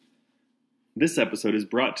This episode is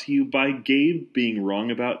brought to you by Gabe being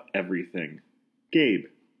wrong about everything. Gabe,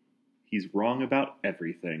 he's wrong about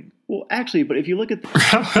everything. Well, actually, but if you look at...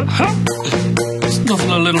 There's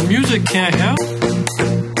nothing a little music can't help.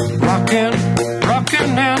 Rockin'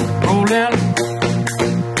 and rollin'.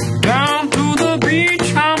 Down to the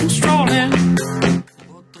beach I'm strolling.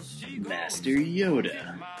 Master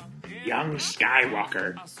Yoda. Young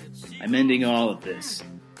Skywalker. I'm ending all of this.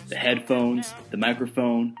 The headphones, the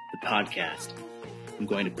microphone, the podcast. I'm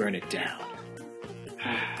going to burn it down.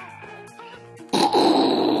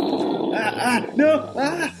 No!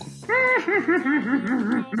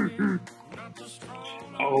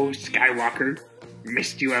 Oh, Skywalker,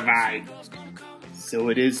 missed you have I. So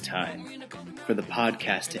it is time for the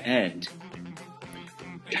podcast to end.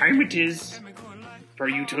 Time it is for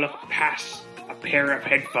you to look past a pair of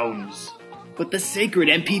headphones. But the sacred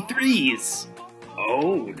MP3s!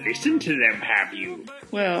 Oh, listen to them, have you?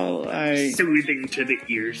 Well, Soothing to the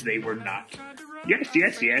ears they were not.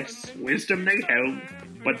 Yes, wisdom they held.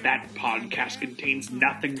 But that podcast contains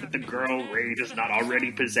nothing that the girl Rey does not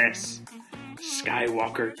already possess.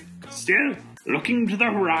 Skywalker, still looking to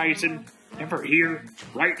the horizon, never here,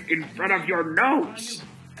 right in front of your nose.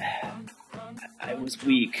 I was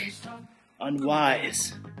weak,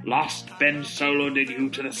 unwise. Lost Ben Solo did you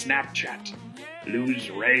to the Snapchat.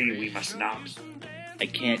 Lose Rey we must not. I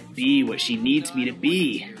can't be what she needs me to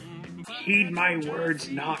be. Heed my words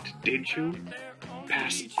not, did you?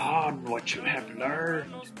 Pass on what you have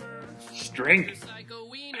learned. Strength,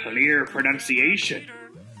 clear pronunciation,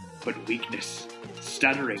 but weakness,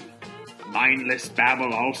 stuttering, mindless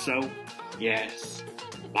babble also. Yes,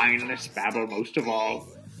 mindless babble most of all.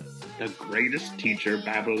 The greatest teacher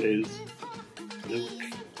babble is. Luke,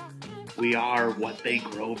 we are what they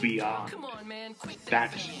grow beyond.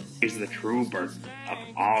 That is the true burden of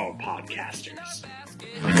all podcasters.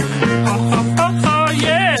 Oh,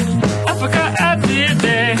 yeah, I forgot I did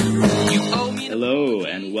that. You owe me. Hello,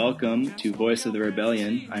 and welcome to Voice of the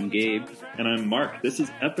Rebellion. I'm Gabe. And I'm Mark. This is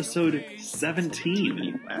episode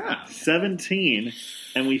 17. Wow. 17.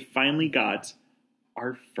 And we finally got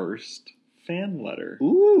our first fan letter.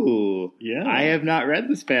 Ooh. Yeah. I have not read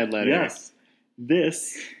this fan letter. Yes.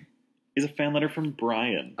 This is a fan letter from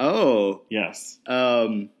Brian. Oh. Yes.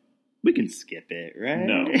 We can skip it, right?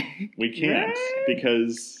 No, we can't Right?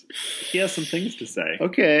 because he has some things to say.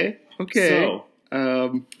 Okay. So,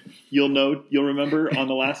 you'll remember on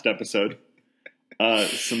the last episode,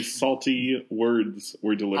 some salty words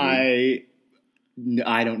were delivered. I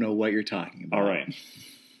don't know what you're talking about. All right.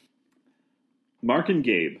 Mark and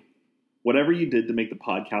Gabe, whatever you did to make the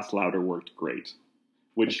podcast louder worked great.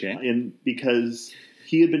 Because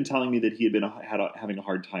he had been telling me that he had been having a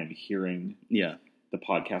hard time hearing the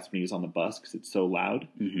podcast when he was on the bus because it's so loud.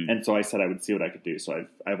 Mm-hmm. And so I said I would see what I could do. So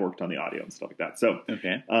I've worked on the audio and stuff like that. So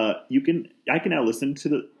okay. I can now listen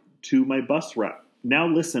to my bus ride. Now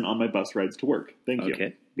listen on my bus rides to work. Thank you.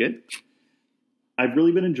 Okay, good. I've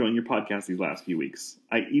really been enjoying your podcast these last few weeks.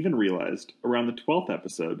 I even realized around the 12th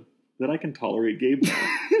episode that I can tolerate Gabe now.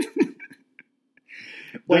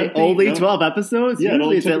 Wait, only 12 episodes? Yeah,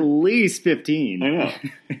 usually it's at least 15. I know.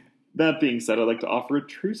 That being said, I'd like to offer a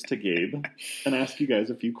truce to Gabe and ask you guys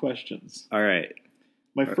a few questions. All right.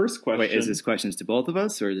 My first question... Wait, is this questions to both of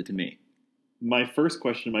us or is it to me? My first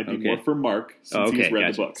question might be Okay. more for Mark since he's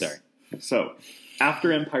read the books. Sorry. So,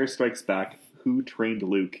 after Empire Strikes Back, who trained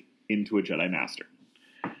Luke into a Jedi Master?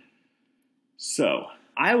 So...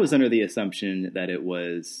 I was under the assumption that it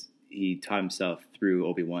was... He taught himself through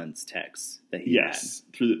Obi-Wan's texts that he had.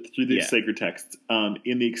 through the sacred texts.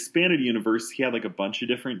 In the expanded universe, he had like a bunch of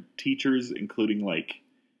different teachers, including like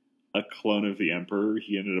a clone of the Emperor.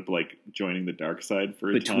 He ended up like joining the dark side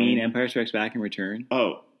for a time. Between Empire Strikes Back and Return?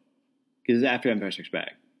 Oh. Because it's after Empire Strikes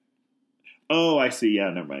Back. Oh, I see. Yeah,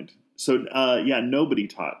 never mind. So, nobody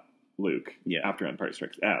taught Luke after Empire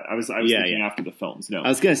Strikes Back. I was thinking after the films. No. I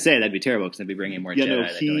was going to say that'd be terrible because they'd be bringing more Jedi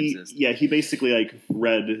that don't exist. Yeah, he basically like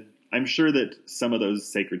read... I'm sure that some of those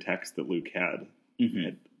sacred texts that Luke had,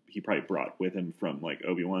 he probably brought with him from like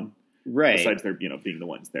Obi-Wan, right? Besides their being the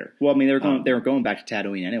ones there. Well, I mean, they were going back to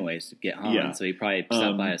Tatooine anyways to get Han, so he probably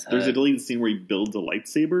stopped by his hut. There's a deleted scene where he builds a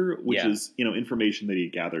lightsaber, which is information that he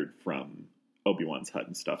gathered from Obi-Wan's hut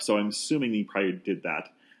and stuff. So I'm assuming he probably did that.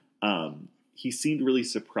 He seemed really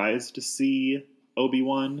surprised to see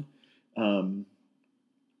Obi-Wan. In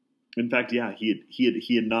fact,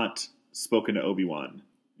 he had not spoken to Obi-Wan.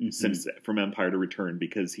 Since from Empire to Return,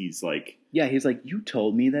 because he's like, you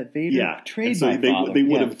told me that Vader betrayed my father. They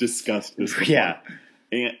would have discussed this before. Yeah,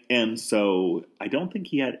 and so I don't think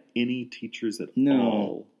he had any teachers at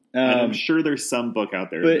all And I'm sure there's some book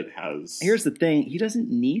out there that has... Here's the thing. He doesn't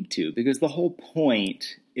need to, because the whole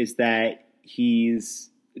point is that he's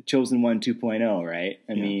Chosen One 2.0, right?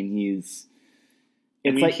 I mean, he's...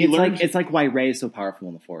 It's like why Rey is so powerful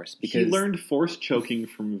in the Force. Because he learned Force choking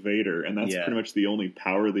from Vader, and that's pretty much the only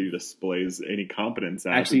power that he displays any competence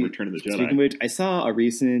at in Return of the Jedi. Speaking of which, I saw a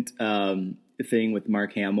recent thing with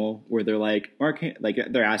Mark Hamill where they're like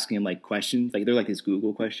they're asking him like questions, like they're like his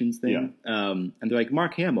Google questions thing, and they're like,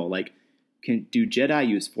 Mark Hamill, like, do Jedi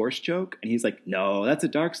use Force choke? And he's like, no, that's a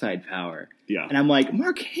dark side power. Yeah, and I'm like,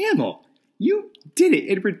 Mark Hamill, you did it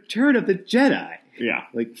in Return of the Jedi. Yeah,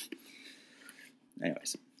 like.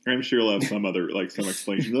 Anyways, I'm sure you'll have some other some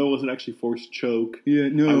explanation. No, it wasn't actually Force choke. Yeah,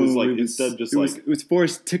 no, I was like, instead just it was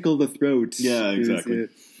Force tickle the throat. Yeah, exactly.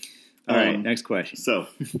 All right, next question. So,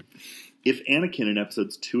 if Anakin in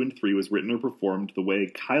episodes 2 and 3 was written or performed the way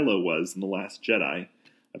Kylo was in The Last Jedi,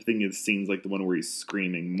 I'm thinking of scenes like the one where he's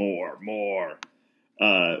screaming more.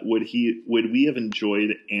 Would we have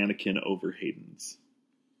enjoyed Anakin over Hayden's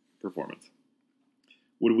performance?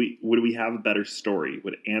 Would we have a better story?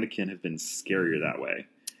 Would Anakin have been scarier that way?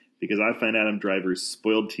 Because I find Adam Driver's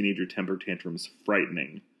spoiled teenager temper tantrums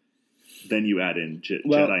frightening. Then you add in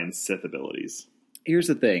Jedi and Sith abilities. Here's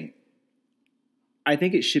the thing. I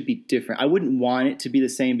think it should be different. I wouldn't want it to be the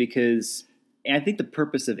same because I think the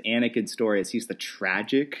purpose of Anakin's story is he's the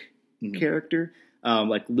tragic character.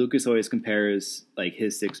 Like Lucas always compares like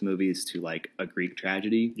his 6 movies to like a Greek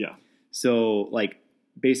tragedy. Yeah. So like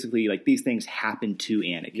basically like these things happen to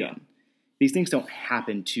Anakin. Yeah. These things don't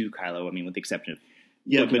happen to Kylo. I mean, with the exception of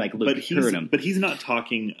but he's not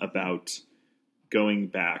talking about going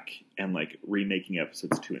back and like remaking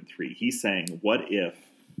episodes 2 and 3. He's saying, what if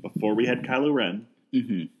before we had Kylo Ren,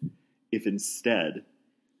 if instead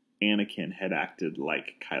Anakin had acted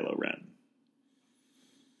like Kylo Ren?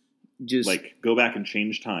 Just like go back and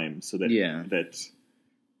change time so that that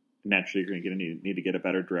naturally you're going to need to get a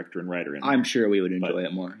better director and writer in there. I'm sure we would enjoy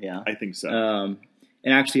it more. Yeah, I think so.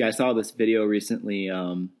 And actually, I saw this video recently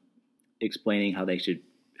explaining how they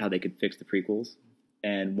could fix the prequels,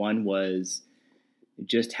 and one was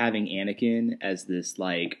just having Anakin as this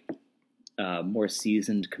like more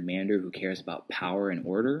seasoned commander who cares about power and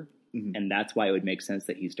order, and that's why it would make sense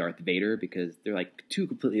that he's Darth Vader, because they're like 2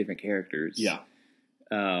 completely different characters. Yeah.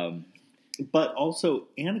 But also,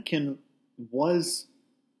 Anakin was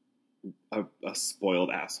a spoiled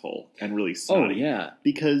asshole and really snotty. Oh, yeah.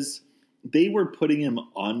 Because they were putting him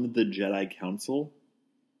on the Jedi Council,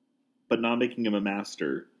 but not making him a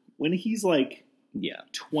master when he's like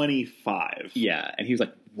 25. Yeah, and he was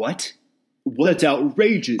like, what? That's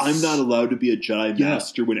outrageous. I'm not allowed to be a Jedi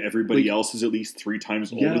Master when everybody else is at least 3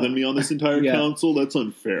 times older than me on this entire council. That's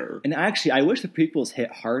unfair. And actually, I wish the prequels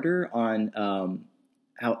hit harder on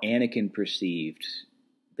how Anakin perceived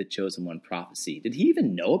the Chosen One prophecy. Did he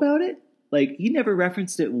even know about it? Like, he never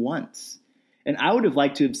referenced it once. And I would have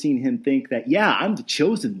liked to have seen him think that, I'm the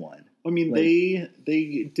Chosen One. I mean, like,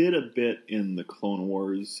 they did a bit in the Clone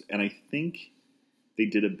Wars, and I think they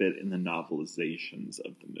did a bit in the novelizations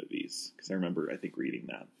of the movies. Because I remember, I think, reading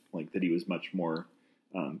that. Like, that he was much more...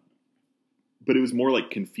 but it was more,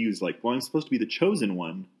 like, confused. Like, well, I'm supposed to be the Chosen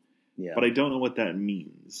One, but I don't know what that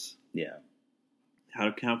means. Yeah. How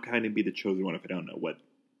can I be the Chosen One if I don't know what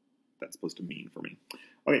that's supposed to mean for me?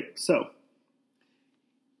 Okay, so...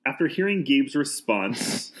 After hearing Gabe's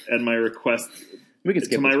response and my request... We can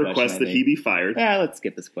skip to my request that he be fired. Yeah, let's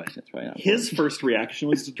skip this question. It's probably not his first reaction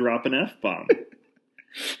was to drop an F-bomb.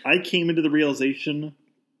 I came into the realization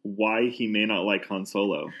why he may not like Han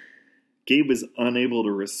Solo. Gabe was unable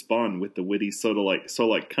to respond with the witty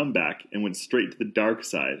Solo-like comeback and went straight to the dark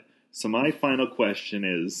side. So my final question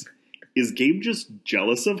is Gabe just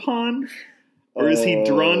jealous of Han? Or is he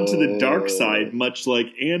drawn to the dark side much like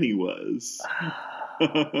Annie was?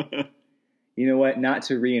 You know what? Not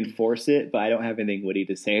to reinforce it, but I don't have anything witty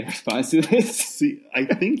to say in response to this. See, I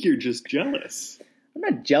think you're just jealous. I'm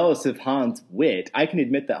not jealous of Han's wit. I can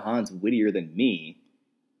admit that Han's wittier than me.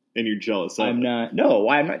 And you're jealous of it. No,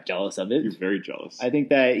 I'm not jealous of it. You're very jealous. I think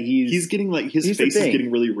that he's getting like, his face is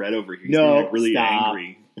getting really red over here. He's getting like really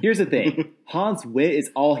angry. Here's the thing. Han's wit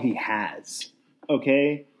is all he has.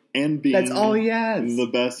 Okay? And being that's all he has. The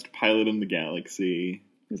best pilot in the galaxy.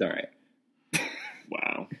 He's alright.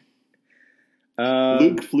 Wow.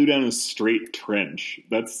 Luke flew down a straight trench.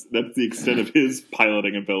 That's the extent of his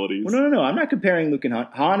piloting abilities. Well, no. I'm not comparing Luke and Han.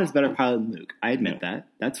 Han is a better pilot than Luke. I admit that.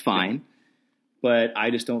 That's fine. Yeah. But I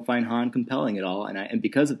just don't find Han compelling at all. And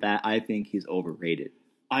because of that, I think he's overrated.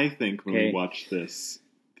 I think when we watch this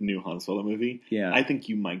new Han Solo movie, I think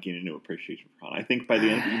you might gain a new appreciation for Han. I think by the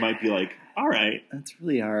end, you might be like, all right. That's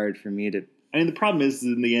really hard for me to I mean, the problem is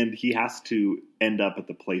in the end, he has to end up at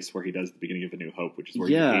the place where he does at the beginning of A New Hope, which is where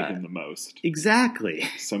you hate him the most. Exactly.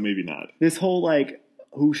 So maybe not. This whole, like,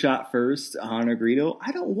 who shot first, Han or Greedo?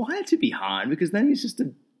 I don't want it to be Han, because then he's just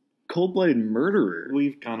a cold-blooded murderer.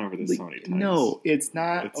 We've gone over this so many times. No, it's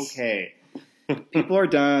not okay. People are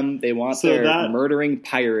done. They want So their that- murdering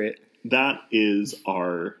pirate. That is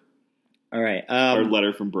our All right. our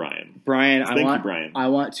letter from Brian. Brian, Thank you, Brian. I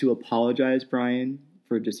want to apologize, Brian,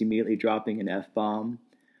 for just immediately dropping an F-bomb.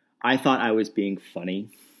 I thought I was being funny.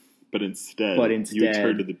 But instead, you you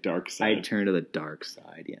turned to the dark side. I turned to the dark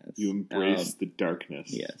side, yes. You embraced the darkness.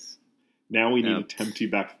 Yes. Now we need to tempt you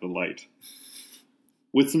back to the light.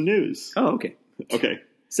 With some news. Oh, okay. Okay.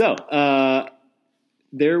 So,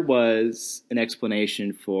 there was an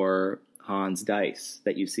explanation for Han's dice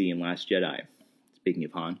that you see in Last Jedi. Speaking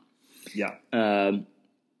of Han. Yeah.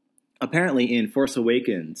 Apparently in Force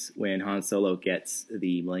Awakens, when Han Solo gets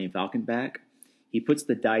the Millennium Falcon back, he puts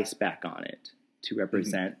the dice back on it to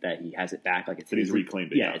represent that he has it back, like it's That his. he's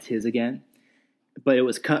reclaimed it, Yeah, yeah. it's his again. But it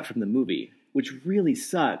was cut from the movie, which really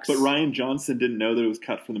sucks. But Rian Johnson didn't know that it was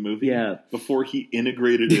cut from the movie before he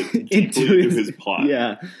integrated it into into his plot.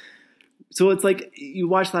 Yeah. So it's like you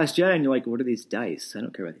watch Last Jedi and you're like, what are these dice? I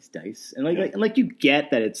don't care about these dice. And like you get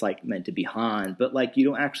that it's like meant to be Han, but like you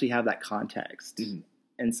don't actually have that context. Mhm.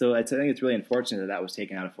 And so I think it's really unfortunate that was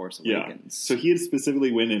taken out of Force Yeah. Awakens. So he had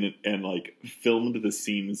specifically went in and like filmed the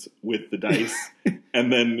scenes with the dice,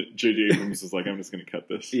 and then J.J. Abrams was like, "I'm just going to cut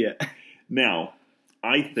this." Yeah. Now,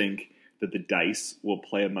 I think that the dice will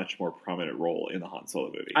play a much more prominent role in the Han Solo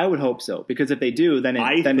movie. I would hope so, because if they do, then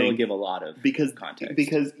it'll think- give a lot of context.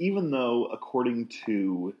 Because even though, according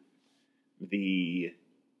to the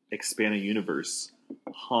expanded universe,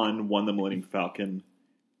 Han won the Millennium Falcon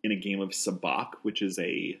in a game of Sabacc, which is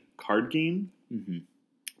a card game, Mhm.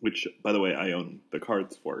 which, by the way, I own the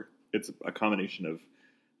cards for. It's a combination of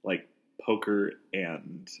like poker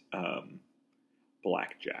and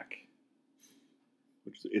blackjack,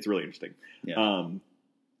 which it's really interesting. Yeah.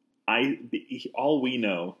 All we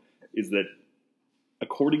know is that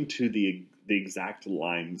according to the exact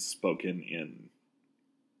lines spoken in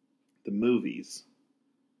the movies,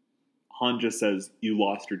 Han just says, "You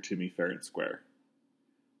lost her to me fair and square,"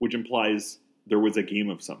 which implies there was a game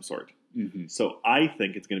of some sort. Mhm. So I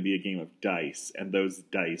think it's going to be a game of dice, and those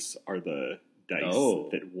dice are the dice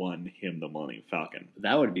that won him the Millennium Falcon.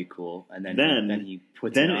 That would be cool. And then he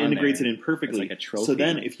puts then it on integrates there it in perfectly. as like a trophy. So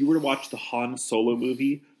then, if you were to watch the Han Solo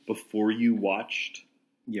movie before you watched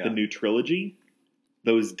the new trilogy,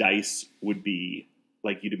 those dice would be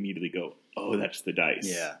like you'd immediately go, "Oh, that's the dice."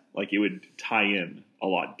 Yeah. Like it would tie in a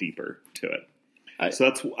lot deeper to it. So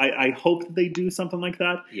that's I hope that they do something like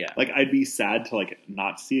that. Yeah. Like I'd be sad to like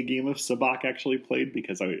not see a game of Sabacc actually played,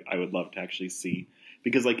 because I would love to actually see,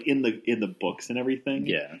 because like in the books and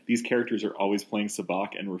everything, these characters are always playing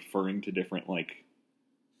Sabacc and referring to different like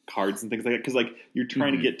cards and things like that, because like you're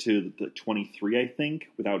trying to get to the 23, I think,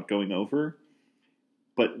 without going over.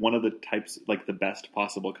 But one of the types, like the best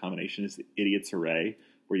possible combination, is the Idiot's Array,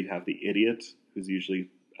 where you have the idiot, who's usually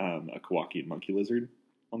a Kowakian monkey lizard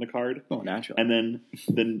on the card. Oh, natural. And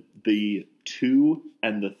then the 2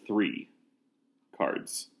 and the 3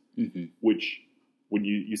 cards, which when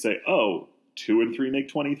you say, "Oh, 2 and 3 make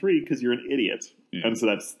 23 because you're an idiot," and so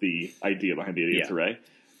that's the idea behind the Idiot's Array.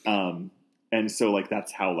 And so like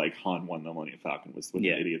that's how like Han won the Millennium Falcon, was with the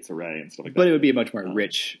Idiot's Array and stuff like that. But it would be a much more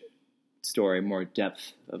rich story, more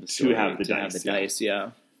depth of a story to have the dice.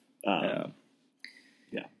 Yeah.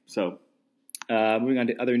 So moving on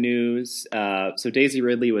to other news. So Daisy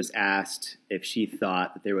Ridley was asked if she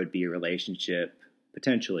thought that there would be a relationship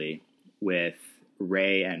potentially with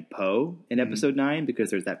Rey and Poe in Episode 9,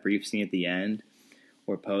 because there's that brief scene at the end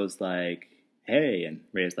where Poe's like, "Hey," and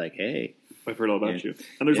Rey's like, "Hey." I've heard all about you.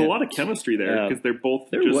 And there's a lot of chemistry there, because they're both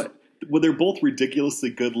they're both ridiculously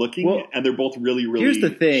good looking, and they're both really, really here's the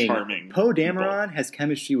thing. charming. Poe Dameron has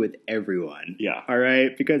chemistry with everyone. Yeah. All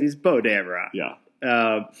right? Because he's Poe Dameron. Yeah.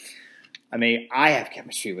 I mean, I have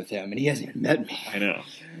chemistry with him, and he hasn't even met me. I know.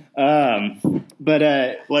 But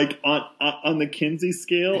like on the Kinsey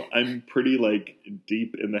scale, I'm pretty like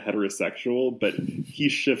deep in the heterosexual, but he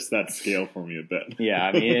shifts that scale for me a bit. Yeah,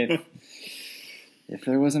 I mean, if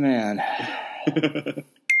there was a man.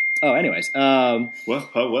 Oh, anyways.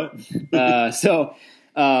 What? So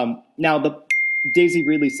now the Daisy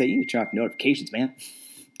Ridley said, "You need to turn off notifications, man."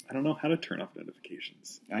 I don't know how to turn off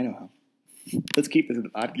notifications. I know how. Let's keep this in the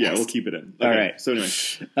podcast. Yeah, we'll keep it in. Okay. All right. So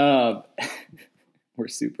anyway. We're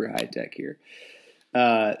super high tech here.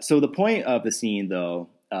 So the point of the scene, though,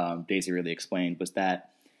 Daisy Ridley explained, was that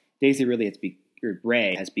Daisy Ridley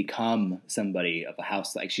Rey has become somebody of a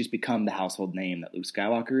house, like she's become the household name that Luke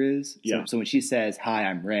Skywalker is. Yeah. So when she says, "Hi,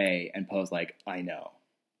 I'm Rey," and Poe's like, "I know."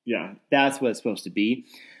 Yeah. That's what it's supposed to be.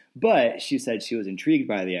 But she said she was intrigued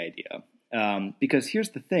by the idea. Because here's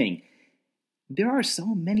the thing. There are so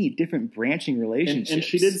many different branching relationships. And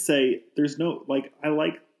she did say there's no, like, I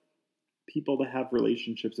like people to have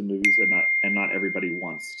relationships in movies and not everybody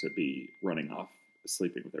wants to be running off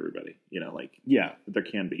sleeping with everybody. You know, like, yeah, there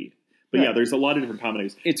can be. But yeah, there's a lot of different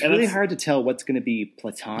combinations. It's really hard to tell what's going to be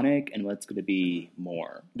platonic and what's going to be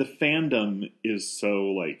more. The fandom is so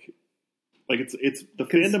like it's the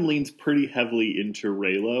fandom leans pretty heavily into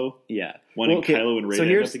Reylo. Yeah, wanting Kylo and Rey to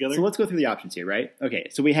end up together. So let's go through the options here, right? Okay,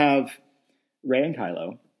 so we have Rey and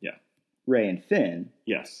Kylo. Yeah. Rey and Finn.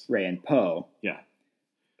 Yes. Rey and Poe. Yeah.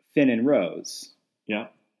 Finn and Rose. Yeah.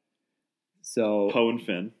 So Poe and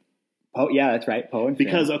Finn. Poe, yeah, that's right. Poe and Finn.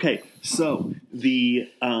 Because okay, so the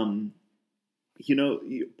Poe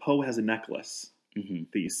has a necklace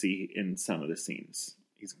that you see in some of the scenes.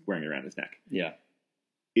 He's wearing it around his neck. Yeah.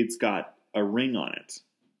 It's got a ring on it.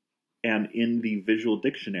 And in the visual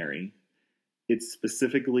dictionary, it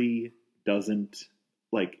specifically doesn't,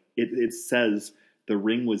 like, it says the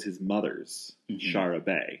ring was his mother's, Shara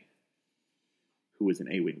Bay, who was an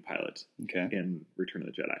A-Wing pilot in Return of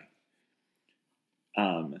the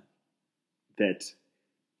Jedi. That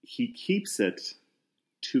he keeps it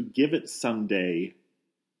to give it someday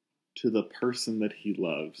to the person that he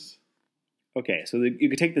loves. Okay, so you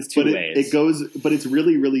could take this two ways. It goes, but it's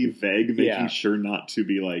really, really vague, making sure not to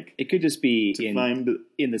be like. It could just be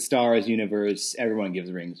in the Star Wars universe, everyone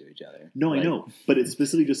gives rings to each other. No, I know, but it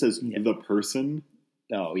specifically just says the person.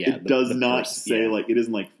 Oh yeah, it does not say like it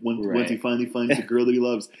isn't like once he finally finds the girl that he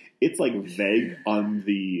loves. It's like vague on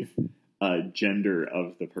the gender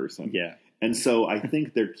of the person. Yeah. And so I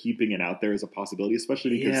think they're keeping it out there as a possibility,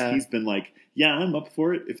 especially because he's been like, yeah, I'm up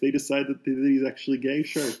for it. If they decide that he's actually gay,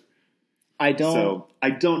 sure. I don't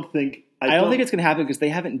think it's going to happen because they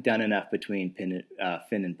haven't done enough between Finn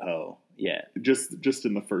and Poe yet. Just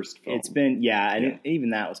in the first film. It's been, and even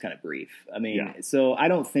that was kind of brief. I mean, so I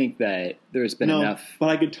don't think that there's been enough. But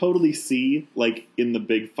I could totally see, like, in the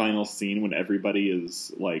big final scene when everybody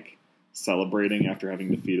is, like, celebrating after having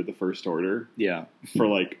defeated the First Order. Yeah. For,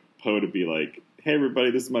 like, Poe to be like, hey,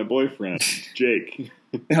 everybody, this is my boyfriend, Jake.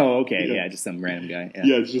 Oh, okay. Yeah, just some random guy.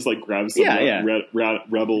 Yeah, it's just like grab some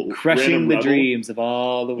rebel. Crushing the dreams of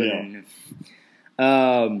all the women.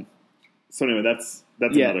 Yeah. So anyway, that's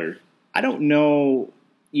another. I don't know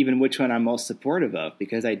even which one I'm most supportive of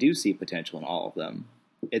because I do see potential in all of them.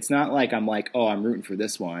 It's not like I'm like, oh, I'm rooting for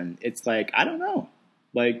this one. It's like, I don't know.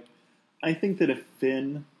 Like, I think that if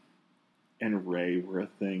Finn and Rey were a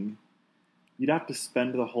thing, you'd have to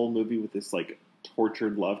spend the whole movie with this like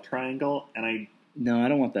tortured love triangle, and No, I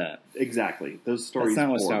don't want that. Exactly. Those stories. That's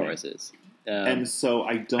not what Star Wars is. And so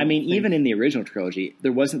I don't. I mean, even in the original trilogy,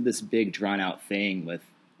 there wasn't this big drawn out thing with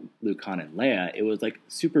Luke, Han, and Leia. It was like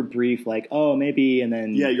super brief, like, oh, maybe, and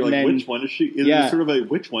then you're like, which one is she? It's sort of a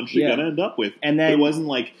which one she gonna end up with? And then but it wasn't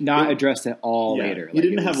like not addressed at all later. You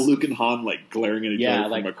didn't have Luke and Han like glaring at each other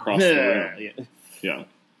from across the room. Yeah.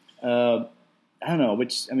 I don't know.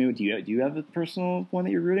 Do you have a personal one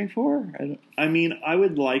that you're rooting for? I mean, I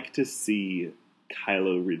would like to see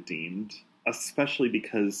Kylo redeemed, especially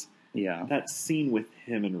because that scene with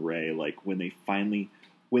him and Rey, like when they finally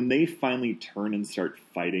turn and start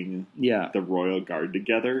fighting the Royal Guard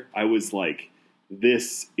together, I was like,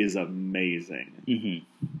 this is amazing.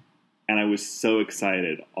 Mm-hmm. And I was so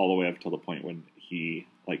excited all the way up till the point when he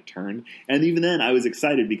like turned. And even then I was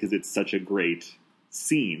excited because it's such a great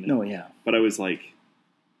scene. Oh yeah. But I was like,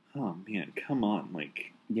 oh man, come on.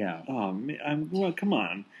 Like, oh man, come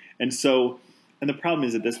on. And the problem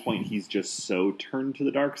is at this point he's just so turned to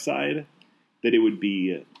the dark side that it would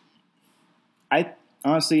be.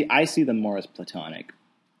 Honestly, I see them more as platonic.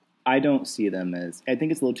 I don't see them as. I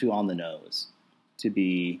think it's a little too on the nose to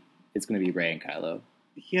be. It's going to be Rey and Kylo.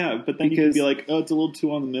 Yeah, but then you could be like, oh, it's a little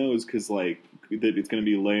too on the nose because like that it's going to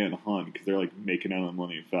be Leia and Han because they're like making out on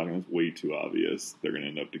Millennium Falcon. That's way too obvious. They're going to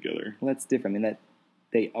end up together. Well, that's different. I mean, that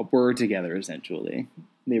they were together essentially.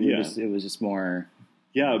 They were just. It was just more.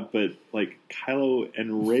 Yeah, but like Kylo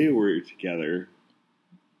and Rey were together.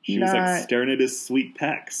 She was like staring at his sweet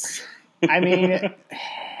pecs. I mean,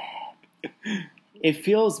 it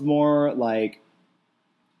feels more like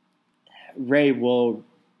Rey will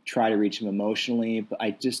try to reach him emotionally, but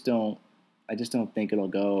I just don't think it'll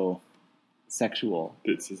go sexual.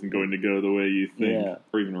 This isn't going to go the way you think,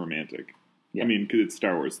 or even romantic. Yeah. I mean, because it's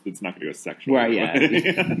Star Wars, it's not going to go sexual. Right?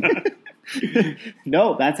 Yeah.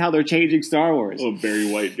 No, that's how they're changing Star Wars. Oh,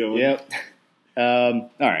 Barry White going. Yep.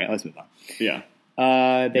 All right, let's move on. Yeah.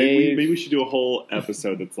 Maybe we should do a whole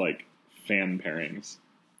episode that's like fan pairings.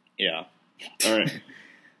 Yeah. All right.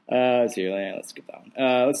 Let's skip that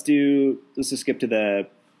one. Let's just skip to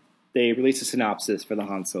they released a synopsis for the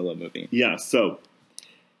Han Solo movie. Yeah, so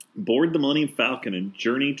board the Millennium Falcon and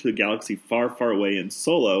journey to a galaxy far, far away in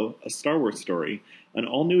Solo, a Star Wars story, an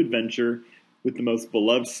all-new adventure with the most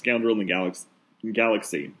beloved scoundrel in the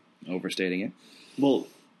galaxy. Overstating it. Well,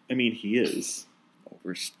 I mean, he is.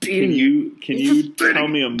 Overstating Can you tell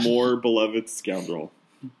me a more beloved scoundrel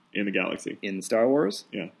in the galaxy? in Star Wars?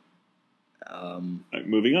 Yeah.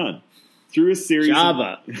 Moving on. Through a series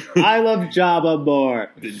Jabba. I love Jabba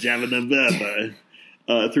more. The Jabba the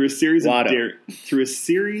Bubba. Through a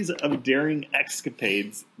series of daring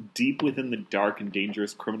escapades deep within the dark and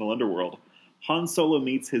dangerous criminal underworld, Han Solo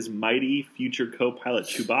meets his mighty future co-pilot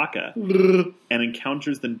Chewbacca and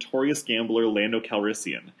encounters the notorious gambler Lando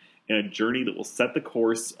Calrissian in a journey that will set the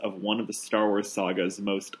course of one of the Star Wars saga's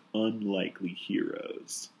most unlikely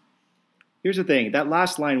heroes. Here's the thing. That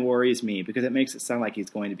last line worries me because it makes it sound like he's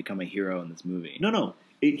going to become a hero in this movie. No.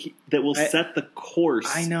 That will set the course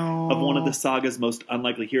of one of the saga's most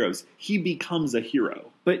unlikely heroes. He becomes a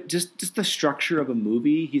hero. But just the structure of a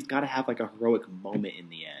movie, he's got to have like a heroic moment in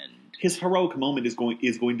the end. His heroic moment is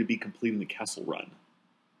going to be completing the Kessel Run.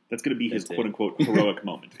 That's going to be his quote-unquote heroic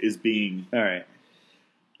moment, is being... All right.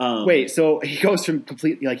 Wait, so he goes from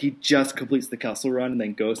he just completes the Kessel Run and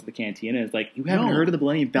then goes to the cantina and it's like, you haven't heard of the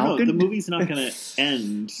Millennium Falcon? No, the movie's not going to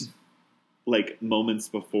end like moments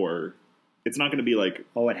before. It's not going to be like...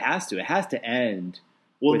 Oh, it has to. It has to end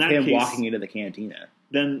with him walking into the cantina.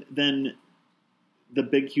 Then the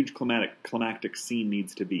big, huge climactic scene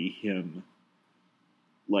needs to be him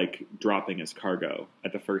like dropping his cargo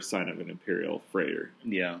at the first sign of an Imperial freighter.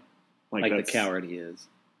 Yeah. Like the coward he is.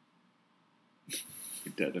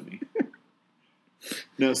 You're dead to me.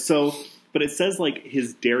 No, but it says like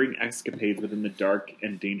his daring escapades within the dark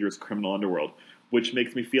and dangerous criminal underworld, which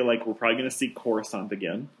makes me feel like we're probably going to see Coruscant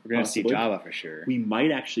again. We're going to see Jabba for sure. We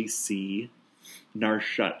might actually see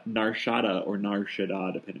Narshada or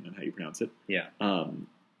Narshada, depending on how you pronounce it. Yeah.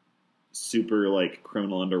 Super like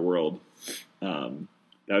criminal underworld.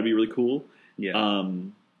 That would be really cool. Yeah.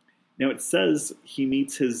 Now it says he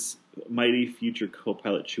meets his mighty future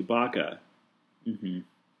co-pilot Chewbacca. Mm-hmm.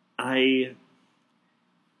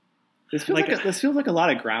 This feels like a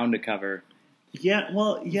lot of ground to cover. Yeah,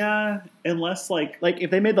 well, yeah, unless like if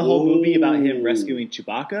they made the whole movie about him rescuing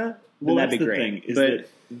Chewbacca, then that'd be great. Thing, is that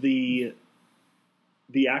the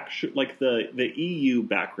actual the EU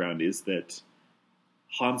background is that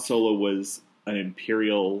Han Solo was an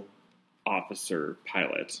Imperial officer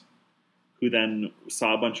pilot who then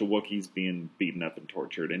saw a bunch of Wookiees being beaten up and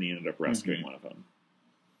tortured, and he ended up rescuing one of them,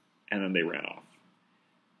 and then they ran off.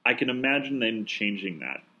 I can imagine them changing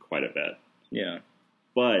that quite a bit. Yeah.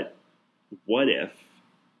 But what if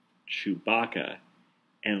Chewbacca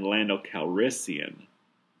and Lando Calrissian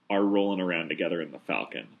are rolling around together in the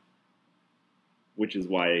Falcon? Which is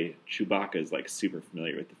why Chewbacca is like super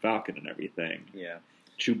familiar with the Falcon and everything. Yeah.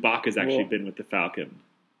 Chewbacca's actually been with the Falcon.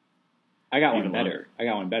 I got one better.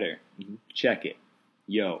 Mm-hmm. Check it.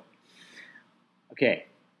 Yo. Okay.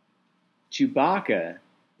 Chewbacca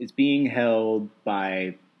is being held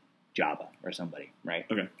by Jabba or somebody, right?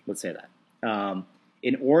 Okay. Let's say that.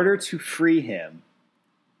 In order to free him,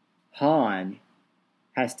 Han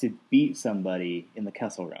has to beat somebody in the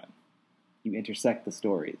Kessel Run. You intersect the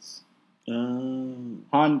stories.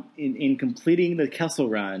 Han, in completing the Kessel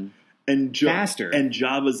Run, faster. And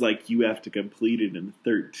Jabba's like, you have to complete it in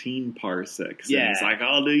 13 parsecs. Yeah. And he's like,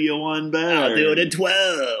 I'll do you one better. I'll do it in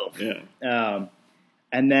 12. Yeah.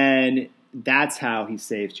 And then that's how he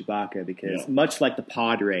saves Chewbacca, because much like the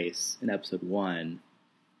pod race in Episode 1,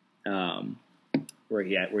 where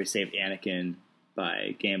he saved Anakin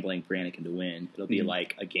by gambling for Anakin to win, it'll be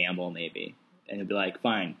like a gamble maybe. And he'll be like,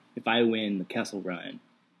 fine, if I win the Kessel Run,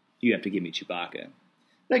 you have to give me Chewbacca.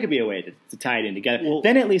 That could be a way to tie it in together. Well,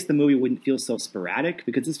 then at least the movie wouldn't feel so sporadic,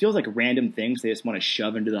 because this feels like random things they just want to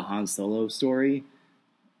shove into the Han Solo story.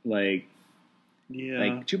 Like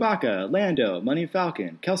Chewbacca, Lando, Millennium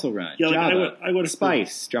Falcon, Kessel Run, Jabba, I would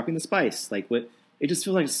Spice, dropping the Spice. It just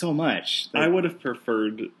feels like so much. I would have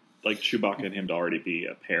preferred like Chewbacca and him to already be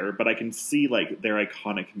a pair, but I can see like their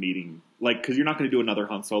iconic meeting, like, because you're not going to do another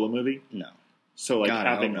Han Solo movie. No. So like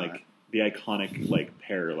having like the iconic like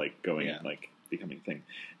pair like going and like becoming a thing.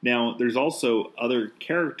 Now there's also other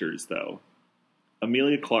characters though.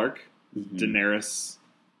 Emilia Clarke, Daenerys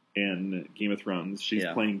in Game of Thrones. She's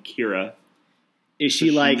playing Kira. Is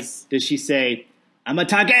she does she say, I'm a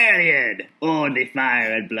Targaryen, only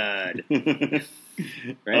fire and blood?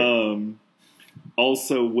 Right?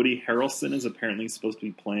 Also, Woody Harrelson is apparently supposed to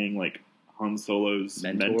be playing like Han Solo's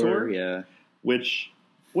mentor. Yeah. Which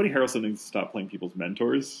Woody Harrelson needs to stop playing people's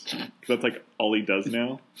mentors because that's like all he does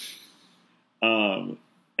now. And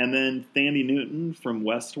then Thandie Newton from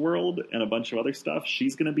Westworld and a bunch of other stuff.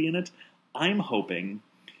 She's going to be in it. I'm hoping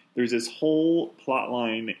there's this whole plot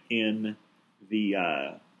line in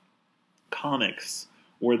the comics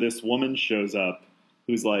where this woman shows up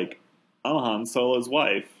who's like, I'm Han Solo's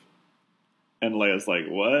wife. And Leia's like,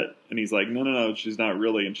 what? And he's like, no, she's not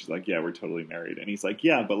really. And she's like, yeah, we're totally married. And he's like,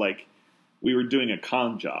 yeah, but like, we were doing a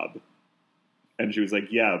con job. And she was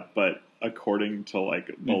like, yeah, but according to like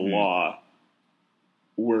the law,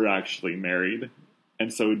 we're actually married.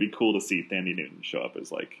 And so it'd be cool to see Thandie Newton show up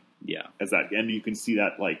as like, as that. And you can see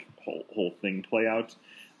that like whole thing play out.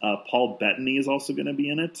 Paul Bettany is also going to be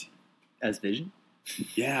in it. As Vision?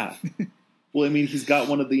 Yeah. Well, I mean, he's got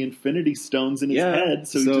one of the Infinity Stones in his head,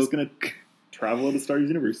 so he's just going to travel out of Star Wars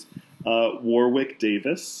universe. Warwick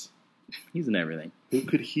Davis. He's in everything. Who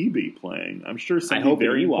could he be playing? I'm sure somebody I hope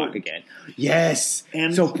very an Ewok important. again. Yes!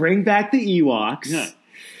 And, so bring back the Ewoks. Yeah.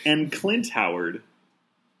 And Clint Howard.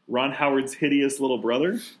 Ron Howard's hideous little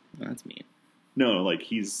brother. Oh, that's mean. No, like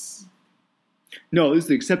he's... No, this is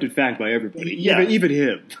the accepted fact by everybody. Yeah. Even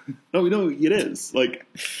him. No, it is. Like,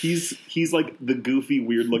 he's like the goofy,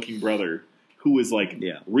 weird-looking brother who was like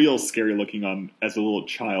real scary looking on as a little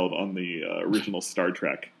child on the original Star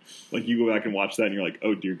Trek. Like you go back and watch that and you're like,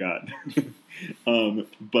 oh dear God.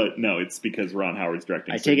 But no, it's because Ron Howard's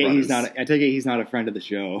directing. I take it he's not a friend of the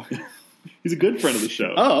show. He's a good friend of the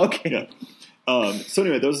show. Oh, okay. Yeah. So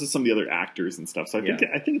anyway, those are some of the other actors and stuff. So I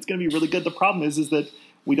think it's going to be really good. The problem is that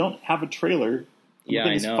we don't have a trailer. Yeah,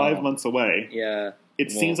 I know. 5 months away. Yeah.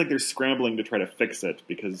 It seems like they're scrambling to try to fix it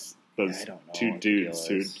because those two dudes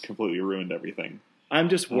who completely ruined everything. I'm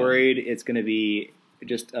just worried it's going to be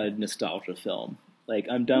just a nostalgia film. Like,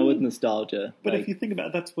 I'm done with nostalgia. But like, if you think about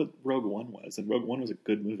it, that's what Rogue One was. And Rogue One was a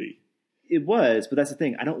good movie. It was, but that's the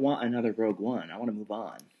thing. I don't want another Rogue One. I want to move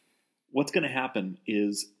on. What's going to happen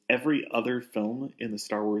is every other film in the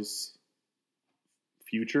Star Wars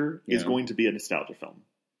future is going to be a nostalgia film.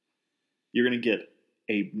 You're going to get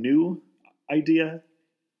a new idea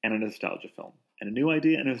and a nostalgia film. And a new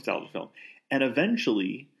idea and a nostalgia film. And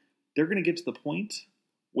eventually, they're going to get to the point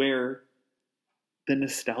where the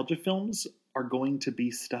nostalgia films are going to be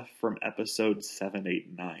stuff from episodes 7, 8,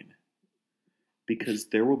 and 9. Because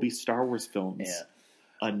there will be Star Wars films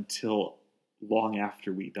until long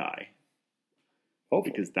after we die.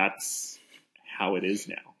 Hopefully. Because that's how it is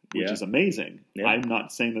now, which is amazing. Yeah. I'm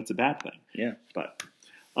not saying that's a bad thing. Yeah. But,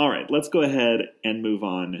 all right, let's go ahead and move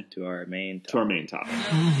on to our main topic.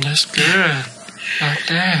 That's good. Like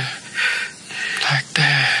that. Like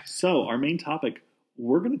that. So, our main topic,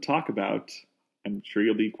 we're going to talk about, I'm sure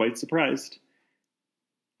you'll be quite surprised,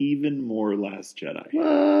 even more Last Jedi.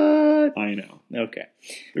 What? I know. Okay.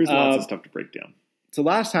 There's lots of stuff to break down. So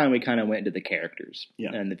last time we kind of went into the characters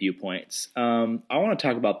and the viewpoints. I want to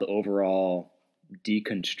talk about the overall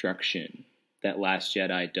deconstruction that Last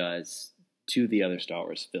Jedi does to the other Star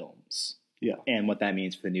Wars films. Yeah. And what that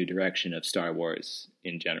means for the new direction of Star Wars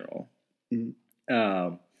in general.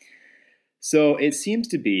 Mm-hmm. So it seems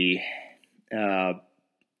to be, I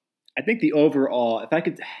think the overall,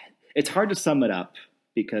 it's hard to sum it up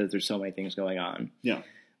because there's so many things going on. Yeah.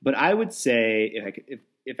 But I would say,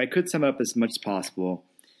 if I could sum it up as much as possible,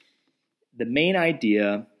 the main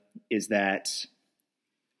idea is that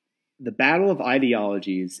the battle of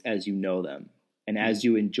ideologies as you know them and as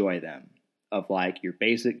you enjoy them, of like your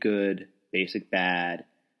basic good, basic bad,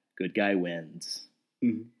 good guy wins,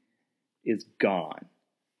 is gone.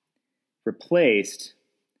 Replaced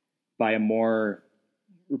by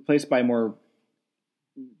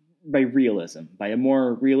realism, by a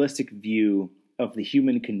more realistic view of the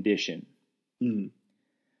human condition. Because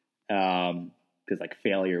like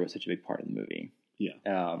failure was such a big part of the movie.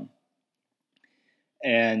 Yeah.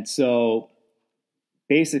 And so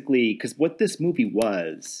basically, because what this movie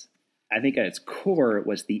was, I think at its core, it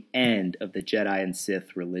was the end of the Jedi and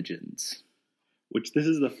Sith religions. Which this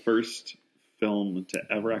is the first film to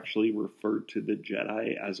ever actually refer to the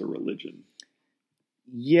Jedi as a religion.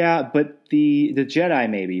 Yeah, but the Jedi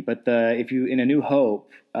maybe, but if you in A New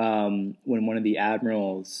Hope, when one of the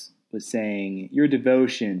admirals was saying your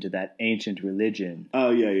devotion to that ancient religion. Oh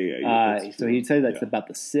yeah. So he'd say that's about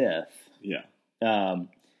the Sith. Yeah.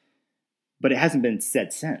 But it hasn't been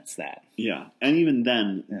said since that. Yeah, and even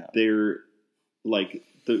then, they're like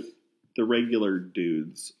the regular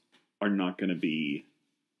dudes are not going to be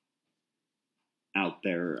out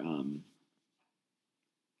there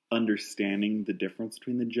understanding the difference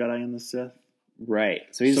between the Jedi and the Sith. Right.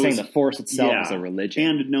 So he's So saying it's- the Force itself yeah. is a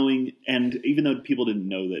religion. And even though people didn't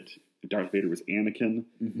know that Darth Vader was Anakin,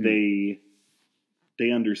 Mhm.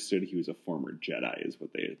 they understood he was a former Jedi, is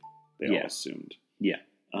what they all assumed. Yeah.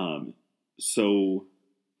 So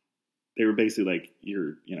they were basically like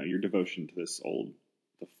your devotion to the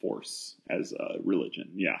Force as a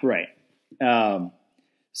religion. Yeah. Right.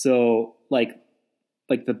 So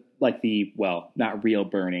not real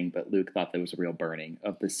burning, but Luke thought there was a real burning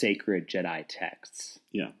of the sacred Jedi texts.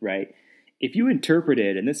 Yeah. Right. If you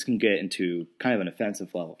interpreted, and this can get into kind of an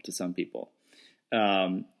offensive level to some people,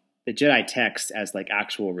 the Jedi texts as like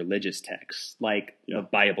actual religious texts, like the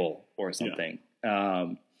Bible or something.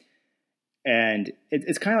 And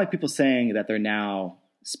it's kind of like people saying that they're now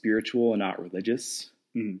spiritual and not religious.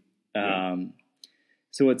 Mm-hmm.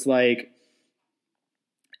 So it's like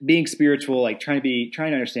being spiritual, like trying to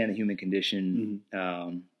understand the human condition.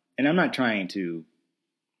 Mm-hmm. And I'm not trying to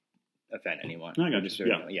offend anyone. I got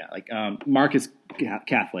you. Like Mark is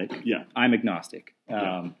Catholic. Yeah. I'm agnostic.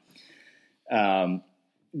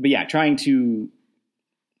 But yeah, trying to,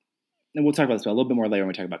 and we'll talk about this a little bit more later when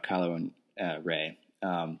we talk about Kylo and Rey.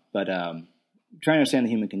 But trying to understand the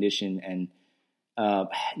human condition and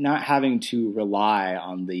not having to rely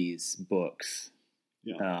on these books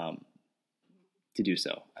to do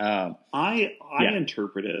so. I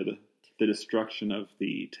interpreted the destruction of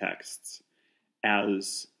the texts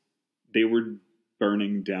as they were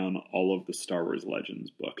burning down all of the Star Wars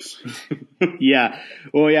Legends books. Yeah.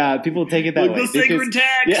 Well, yeah, people take it that way. The sacred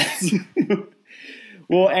texts! Yeah.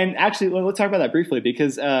 Well, and actually, let's talk about that briefly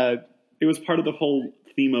because it was part of the whole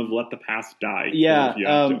theme of let the past die. Yeah.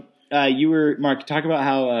 You were, Mark, talk about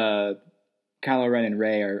how Kylo Ren and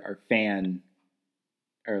Rey are fan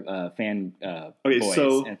boys and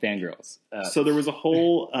fangirls. So there was a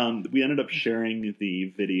whole, we ended up sharing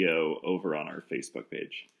the video over on our Facebook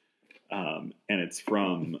page. And it's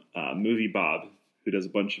from Movie Bob, who does a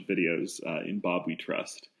bunch of videos in Bob We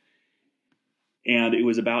Trust. And it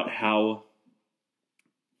was about how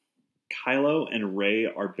Kylo and Rey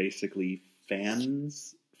are basically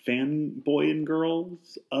fanboy and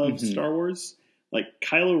girls of Star Wars. Like,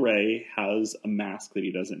 Kylo Ren has a mask that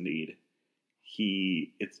he doesn't need.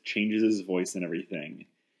 It changes his voice and everything.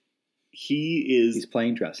 He's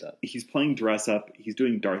playing dress up. He's playing dress up. He's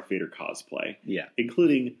doing Darth Vader cosplay. Yeah.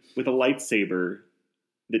 Including with a lightsaber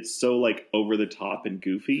that's so, like, over the top and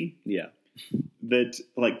goofy. Yeah. That,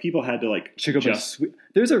 like, people had to, like,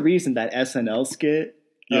 There's a reason that SNL skit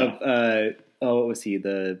of, what was he?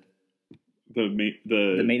 The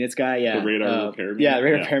maintenance guy? Yeah. The radar repairman? Yeah, the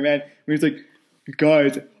radar repairman. Where he's like,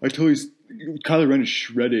 guys, I totally... Kylo Ren is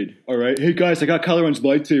shredded, all right? Hey, guys, I got Kylo Ren's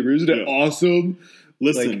lightsaber. Isn't it awesome?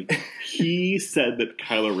 Listen, he said that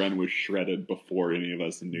Kylo Ren was shredded before any of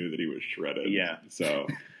us knew that he was shredded. Yeah. So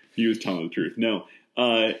he was telling the truth. No.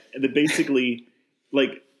 Basically,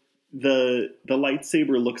 like, the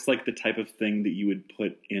lightsaber looks like the type of thing that you would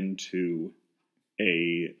put into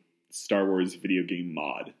a Star Wars video game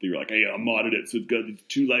mod. They were like, hey, I modded it, so it's got these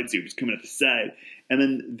two lightsabers coming at the side. And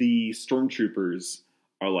then the stormtroopers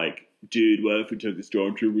are like, dude, what if we took the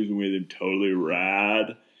stormtroopers and made them totally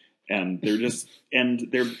rad? And they're just,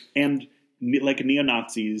 like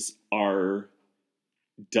neo-Nazis are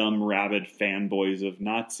dumb, rabid fanboys of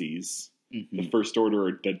Nazis. Mm-hmm. The First Order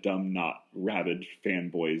are the dumb, not rabid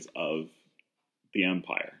fanboys of the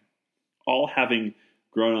Empire. All having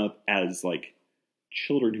grown up as, like,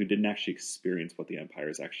 children who didn't actually experience what the Empire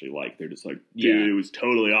is actually like. They're just like, dude, it was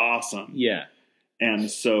totally awesome. Yeah. And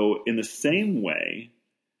so, in the same way,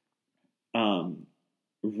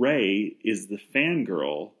 Rey is the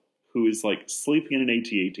fangirl who is, like, sleeping in an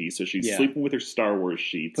AT-AT. So she's sleeping with her Star Wars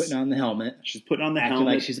sheets. Putting on the helmet. She's putting on the acting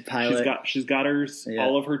helmet. Like she's a pilot. She's got her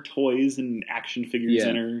all of her toys and action figures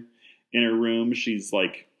in her room. She's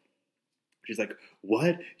like,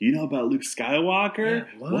 what? You know about Luke Skywalker?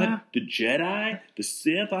 Yeah, what? The Jedi? The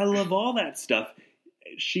Sith? I love all that stuff.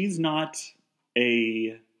 She isn't,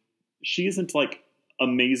 like,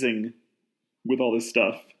 amazing with all this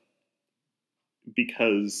stuff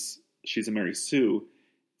because she's a Mary Sue.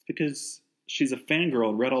 It's because she's a fangirl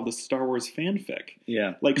and read all the Star Wars fanfic.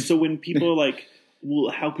 Yeah. Like, so when people are like,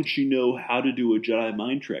 well, how could she know how to do a Jedi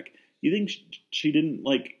mind trick? You think she didn't,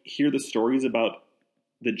 like, hear the stories about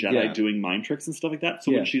the Jedi doing mind tricks and stuff like that?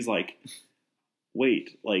 So when she's like,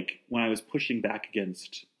 wait, like, when I was pushing back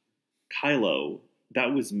against Kylo,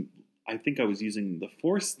 I think I was using the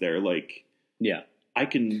Force there. Like, I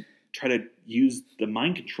can try to use the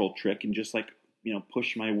mind control trick and just, like,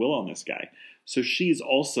 push my will on this guy. So she's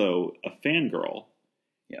also a fangirl.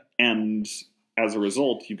 Yeah. And as a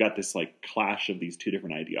result, you've got this, like, clash of these two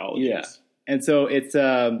different ideologies. Yeah. And so it's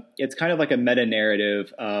kind of like a meta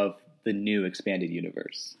narrative of the new expanded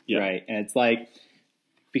universe, right? And it's like,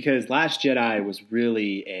 because Last Jedi was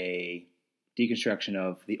really a deconstruction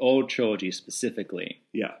of the old trilogy specifically.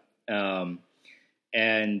 Yeah.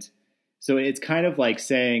 And so it's kind of like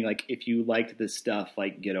saying, like, if you liked this stuff,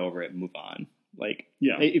 like, get over it, move on. Like,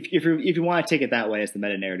 if you want to take it that way as the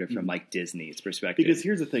meta narrative from like Disney's perspective. Because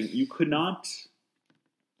here's the thing, you could not,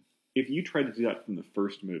 if you tried to do that from the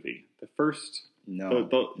first movie, the Force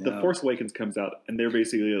Awakens comes out and they're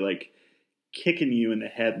basically like kicking you in the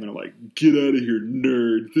head and they're like, get out of here,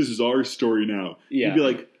 nerd. This is our story now. Yeah. You'd be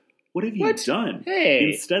like, what have you done?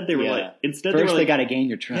 Hey. Instead they were like, they got to gain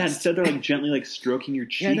your trust. Yeah, instead they're like gently like stroking your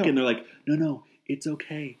cheek and they're like, no, it's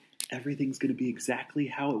okay. Everything's going to be exactly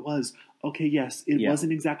how it was. Okay, yes, it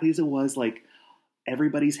wasn't exactly as it was. Like,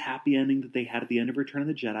 everybody's happy ending that they had at the end of Return of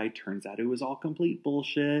the Jedi turns out it was all complete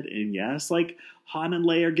bullshit. And yes, like, Han and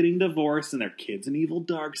Leia are getting divorced and their kid's an evil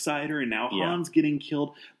Darksider and now Han's getting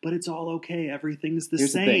killed. But it's all okay. Everything's the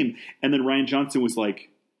same. And then Rian Johnson was like,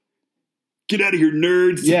 get out of here,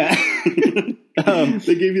 nerds. Yeah.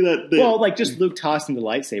 They gave you that. Well, like, just Luke tossing the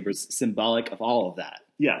lightsabers, symbolic of all of that.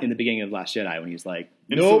 Yeah. In the beginning of Last Jedi when he's like,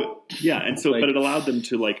 nope. So, but it allowed them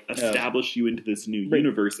to, like, establish you into this new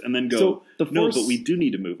universe and then go, but we do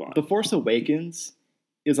need to move on. The Force Awakens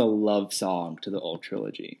is a love song to the old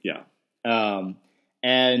trilogy. Yeah.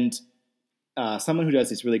 And someone who does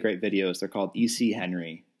these really great videos, they're called E.C.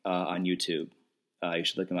 Henry on YouTube. You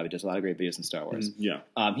should look him up. He does a lot of great videos on Star Wars. He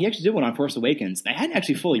actually did one on Force Awakens. And I hadn't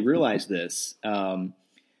actually fully realized this.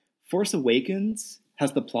 Force Awakens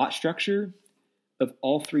has the plot structure of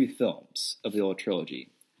all three films of the old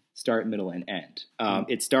trilogy, start, middle, and end.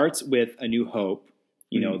 It starts with A New Hope.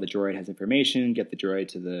 You know, the droid has information, get the droid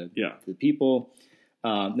to the people.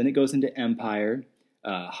 Then it goes into Empire.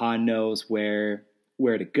 Han knows where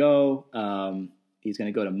to go. He's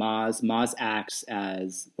going to go to Maz. Maz acts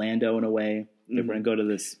as Lando in a way. We're going to go to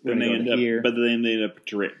this. But then they end up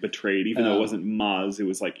betrayed, even though it wasn't Maz. It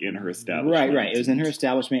was like in her establishment. Right. It was in her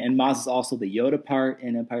establishment. And Maz is also the Yoda part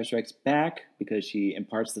in Empire Strikes Back because she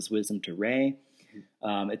imparts this wisdom to Rey.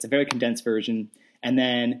 It's a very condensed version. And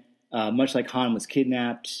then, much like Han was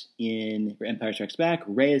kidnapped in Empire Strikes Back,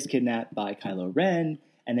 Rey is kidnapped by Kylo Ren.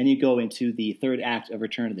 And then you go into the third act of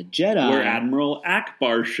Return of the Jedi, where Admiral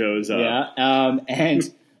Akbar shows up. Yeah,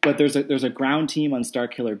 but there's a ground team on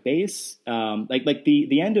Starkiller Base. Like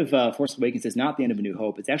the end of Force Awakens is not the end of A New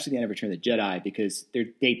Hope. It's actually the end of Return of the Jedi because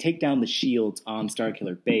they take down the shields on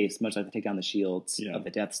Starkiller Base, much like they take down the shields of the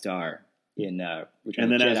Death Star in Return of the Jedi.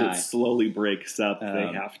 And then as it slowly breaks up,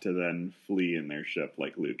 they have to then flee in their ship,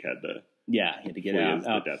 like Luke had to. Yeah, he had to get out.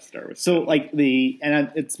 The Death Star was so like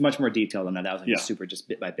it's much more detailed than that. That was like super just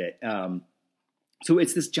bit by bit. So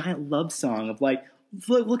it's this giant love song of like,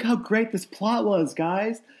 look how great this plot was,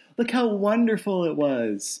 guys. Look how wonderful it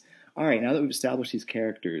was. All right, now that we've established these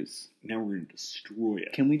characters, now we're going to destroy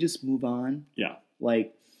it. Can we just move on? Yeah.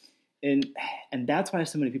 Like, and that's why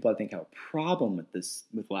so many people I think have a problem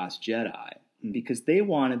with Last Jedi because they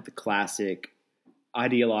wanted the classic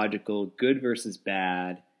ideological good versus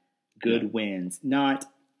bad. Good wins, not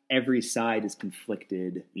every side is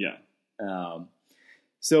conflicted. Yeah.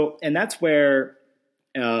 So, and that's where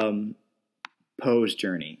Poe's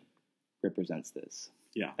journey represents this.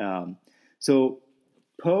 Yeah. So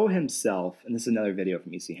Poe himself, and this is another video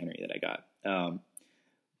from E.C. Henry that I got.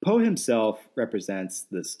 Poe himself represents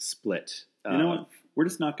this split. You know what? We're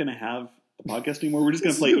just not going to have a podcast anymore. We're just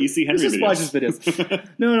going to play E.C. Henry videos. Watch his videos.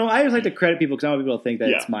 No. I always like to credit people because I want people to think that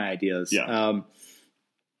it's my ideas. Yeah.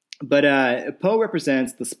 But Poe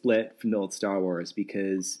represents the split from the old Star Wars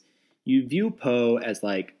because you view Poe as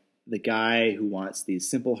like the guy who wants these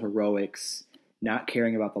simple heroics, not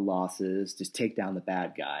caring about the losses, just take down the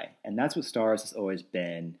bad guy. And that's what Star Wars has always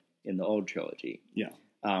been in the old trilogy. Yeah.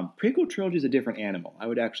 Prequel trilogy is a different animal. I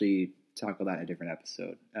would actually talk about that in a different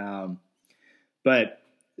episode. But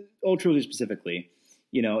old trilogy specifically,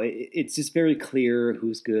 you know, it's just very clear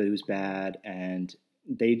who's good, who's bad, and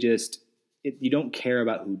they just... you don't care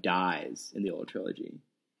about who dies in the old trilogy.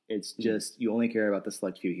 It's just, you only care about the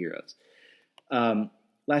select few heroes.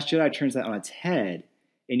 Last Jedi turns that on its head,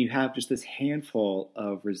 and you have just this handful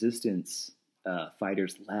of resistance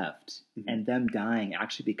fighters left, and them dying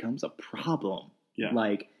actually becomes a problem. Yeah.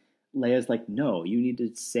 Like, Leia's like, no, you need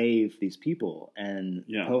to save these people. And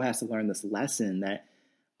Poe has to learn this lesson that,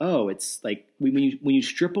 it's like, when you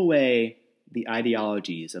strip away the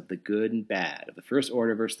ideologies of the good and bad, of the First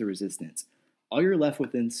Order versus the Resistance, all you're left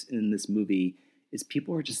with in this movie is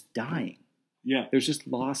people are just dying. Yeah. There's just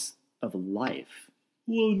loss of life.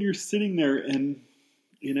 Well, and you're sitting there and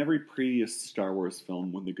in every previous Star Wars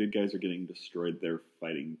film, when the good guys are getting destroyed, they're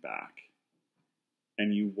fighting back.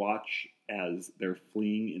 And you watch as they're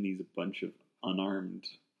fleeing in these bunch of unarmed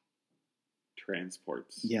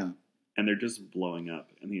transports. Yeah. And they're just blowing up.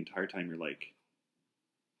 And the entire time you're like,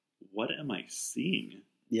 what am I seeing?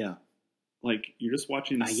 Yeah. Like, you're just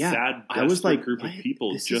watching this Yeah. sad, I was desperate like, group of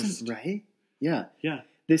people this just... isn't right? Yeah. Yeah.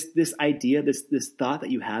 This idea, this thought that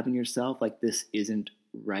you have in yourself, like this isn't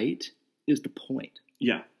right, is the point.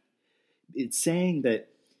 Yeah. It's saying that,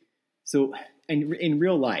 so in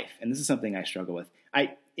real life, and this is something I struggle with,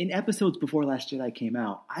 in episodes before Last Jedi came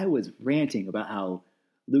out, I was ranting about how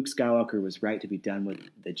Luke Skywalker was right to be done with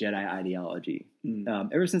the Jedi ideology.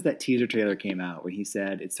 Ever since that teaser trailer came out where he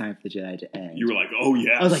said it's time for the Jedi to end. You were like, oh,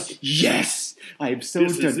 yes. I was like, yes! I am so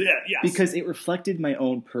This done. is it, yes. Because it reflected my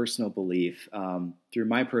own personal belief through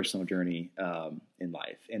my personal journey in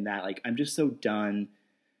life. And that, like, I'm just so done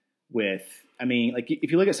with, I mean, like,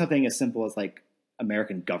 if you look at something as simple as, like,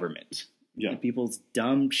 American government. Yeah. And people's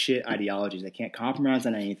dumb shit ideologies. They can't compromise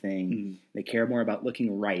on anything. They care more about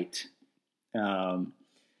looking right than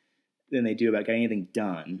they do about getting anything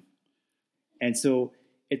done. And so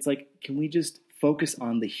it's like, can we just focus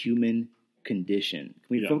on the human condition?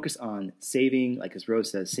 Can we focus on saving, like as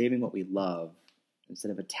Rose says, saving what we love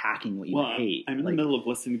instead of attacking what you hate? I'm in the middle of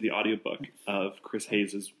listening to the audiobook of Chris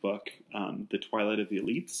Hayes' book, The Twilight of the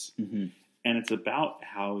Elites. Mm-hmm. And it's about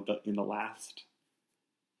how in the last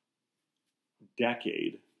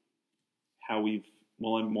decade, how we've,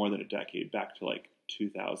 well, more than a decade, back to like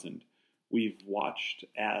 2000, we've watched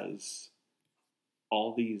as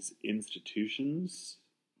all these institutions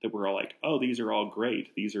that we're all like, oh, these are all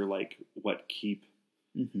great. These are like what keep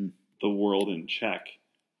the world in check,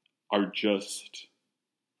 are just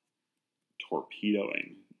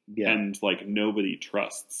torpedoing. Yeah. And like nobody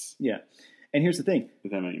trusts Yeah. And here's the thing.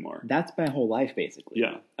 them anymore. That's my whole life, basically.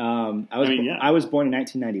 Yeah. I was born in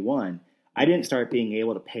 1991. I didn't start being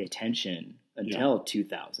able to pay attention until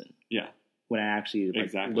 2000. Yeah. When I actually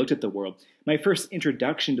looked at the world. My first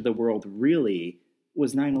introduction to the world really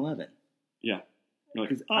was 9/11. Yeah.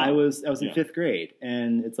 Like, I was in fifth grade,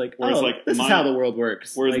 and it's like, this is how the world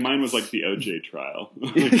works. Whereas like, mine was like the OJ trial.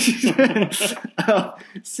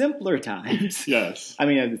 Simpler times. Yes. I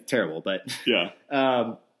mean, it's terrible, but yeah.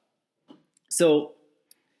 So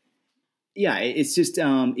yeah, it's just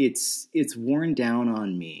it's worn down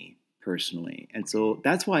on me personally, and so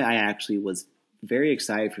that's why I actually was very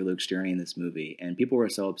excited for Luke's journey in this movie. And people were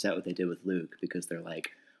so upset what they did with Luke because they're like,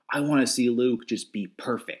 I want to see Luke just be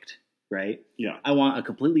perfect, right? Yeah. I want a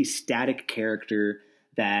completely static character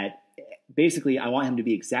that basically I want him to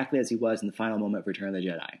be exactly as he was in the final moment of Return of the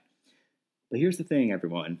Jedi. But here's the thing,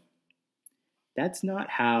 everyone. That's not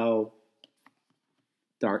how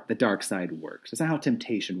the dark side works. That's not how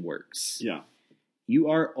temptation works. Yeah. You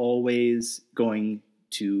are always going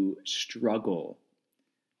to struggle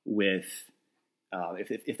with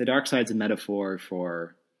if the dark side's a metaphor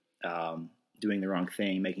for doing the wrong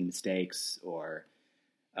thing, making mistakes, or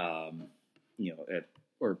or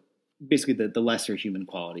basically the lesser human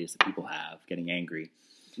qualities that people have, getting angry.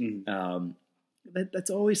 That's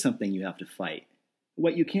always something you have to fight.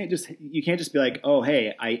 What you can't just be like, oh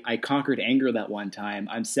hey, I conquered anger that one time,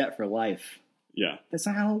 I'm set for life. Yeah. That's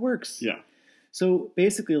not how it works. Yeah. So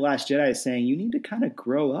basically, Last Jedi is saying you need to kind of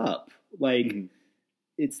grow up. Like,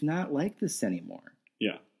 it's not like this anymore.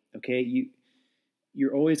 Yeah. Okay?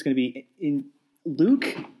 You're always going to be... in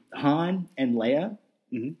Luke, Han, and Leia,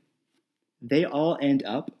 they all end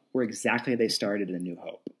up where exactly they started in A New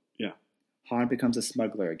Hope. Yeah. Han becomes a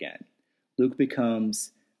smuggler again. Luke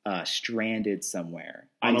becomes stranded somewhere.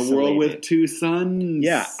 On a world with two suns.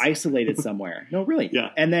 Yeah, isolated somewhere. No, really.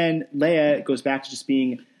 Yeah. And then Leia goes back to just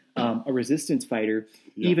being a resistance fighter,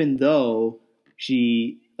 even though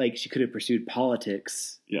she could have pursued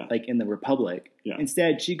politics, like in the Republic. Yeah.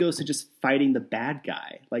 Instead, she goes to just fighting the bad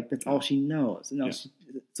guy. Like that's all she knows. And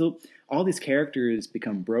so all these characters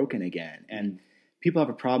become broken again, and people have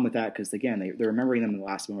a problem with that because again, they're remembering them in the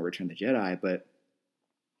last moment of Return of the Jedi. But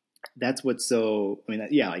that's what's so. I mean,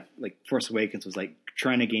 like Force Awakens was like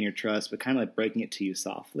trying to gain your trust, but kind of like breaking it to you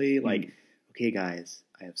softly. Like, okay, guys,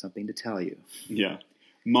 I have something to tell you. Yeah.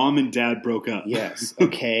 Mom and Dad broke up. Yes.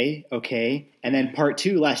 Okay. And then part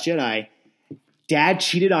 2, Last Jedi, Dad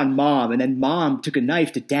cheated on Mom, and then Mom took a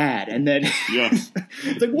knife to Dad, and then it's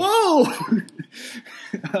like, whoa!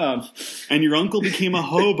 And your uncle became a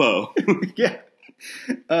hobo. Yeah.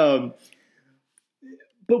 But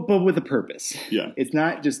with a purpose. Yeah. It's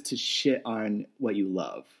not just to shit on what you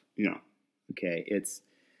love. Yeah. Okay. It's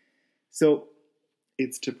to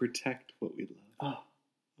protect what we love.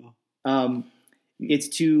 It's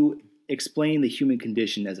to explain the human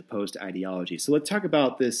condition as opposed to ideology. So let's talk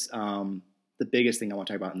about this. The biggest thing I want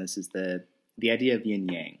to talk about in this is the idea of yin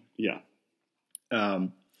yang. Yeah.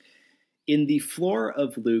 In the floor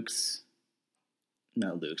of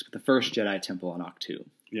not Luke's, but the first Jedi temple on Octu.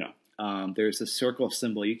 Yeah. There's a circle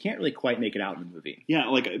symbol. You can't really quite make it out in the movie. Yeah,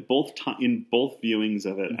 like in both viewings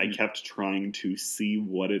of it, I Mm-hmm. kept trying to see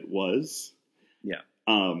what it was. Yeah.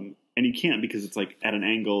 And you can't because it's like at an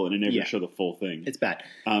angle and it never show the full thing. It's bad.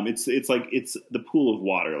 It's like it's the pool of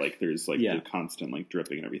water. Like there's like Yeah. the constant like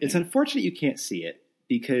dripping and everything. It's unfortunate you can't see it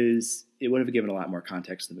because it would have given a lot more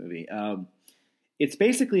context to the movie. It's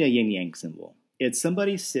basically a yin yang symbol. It's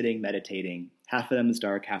somebody sitting meditating. Half of them is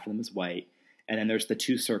dark, half of them is white. And then there's the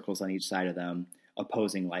two circles on each side of them,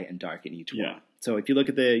 opposing light and dark in each one. So if you look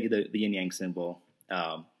at the yin yang symbol,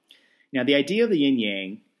 now the idea of the yin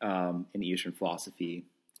yang in Eastern philosophy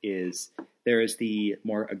is there is the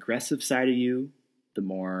more aggressive side of you, the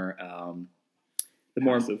more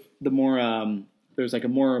Passive. there's like a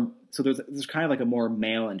more so there's kind of like a more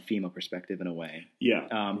male and female perspective in a way.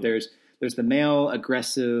 Yeah. There's the male,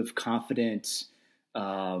 aggressive, confident,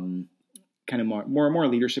 kind of more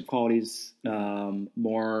leadership qualities, the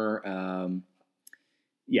more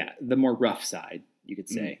rough side, you could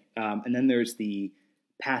say. And then there's the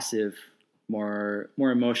passive, more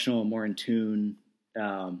emotional, more in tune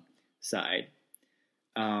side.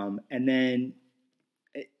 And then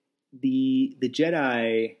the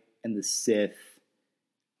Jedi and the Sith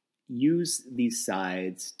use these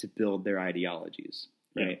sides to build their ideologies,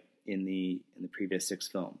 right? In the previous 7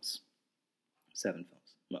 films,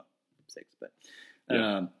 well, 6, but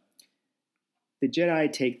the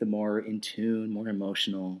Jedi take the more in tune, more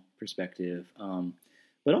emotional perspective,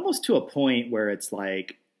 but almost to a point where it's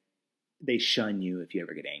like they shun you if you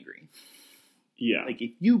ever get angry. Yeah. Like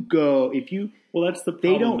that's the problem.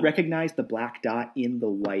 They don't recognize the black dot in the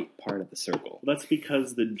white part of the circle. That's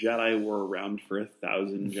because the Jedi were around for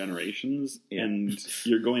 1,000 generations, and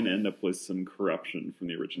you're going to end up with some corruption from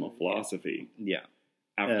the original philosophy. Yeah.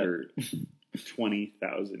 After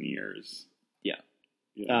 20,000 years. Yeah.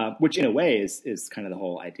 Which in a way is kind of the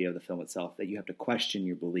whole idea of the film itself, that you have to question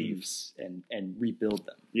your beliefs and rebuild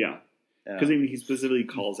them. Yeah. Because he specifically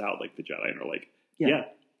calls out like the Jedi and are like,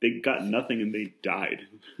 they got nothing and they died.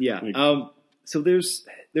 Yeah. So there's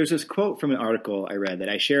this quote from an article I read that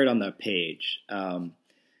I shared on the page that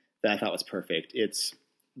I thought was perfect. It's,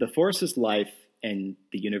 "The Force is life and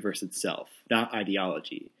the universe itself, not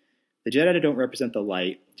ideology. The Jedi don't represent the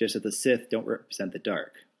light, just as the Sith don't represent the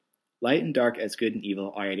dark. Light and dark as good and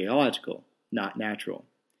evil are ideological, not natural.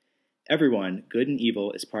 Everyone, good and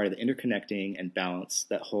evil, is part of the interconnecting and balance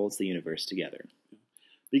that holds the universe together."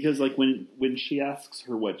 Because like when she asks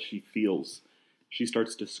her what she feels, she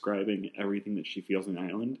starts describing everything that she feels on the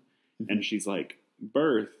island, and she's like,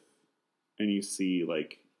 birth, and you see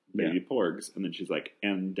like baby porgs, and then she's like,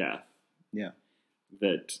 and death. Yeah.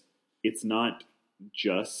 That it's not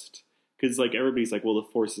just because like everybody's like, well, the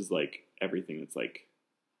Force is like everything that's like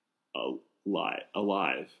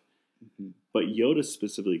alive. But Yoda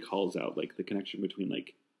specifically calls out like the connection between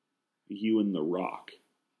like you and the rock.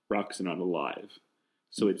 Rocks are not alive.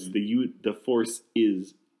 So it's the Force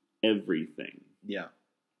is everything. Yeah.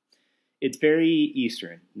 It's very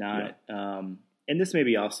Eastern, not and this may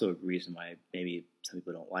be also a reason why maybe some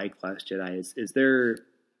people don't like Last Jedi is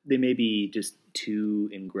they may be just too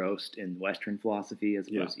engrossed in Western philosophy as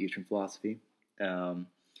opposed to Eastern philosophy. Because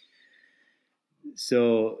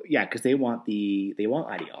they want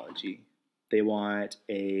ideology. They want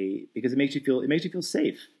because it makes you feel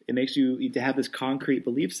safe. It makes you to have this concrete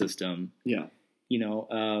belief system. Yeah.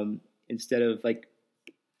 Instead of I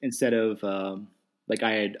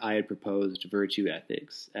had proposed virtue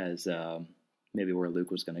ethics as maybe where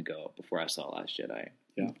Luke was going to go before I saw Last Jedi.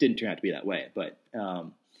 Yeah. It didn't turn out to be that way, but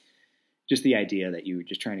just the idea that you were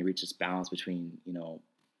just trying to reach this balance between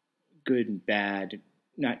good and bad,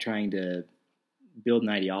 not trying to build an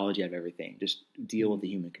ideology out of everything, just deal with the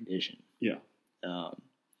human condition. Yeah.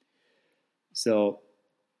 So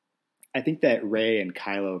I think that Rey and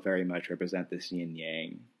Kylo very much represent this yin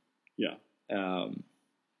yang. Yeah.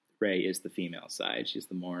 Rey is the female side. She's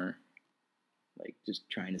the more like just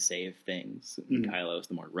trying to save things. And Kylo is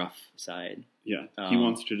the more rough side. Yeah. He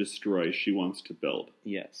wants to destroy. She wants to build.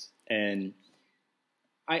 Yes. And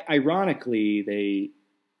ironically,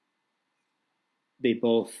 they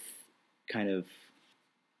both kind of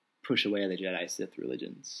push away the Jedi Sith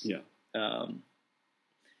religions. Yeah.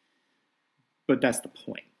 But that's the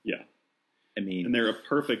point. Yeah. I mean, and they're a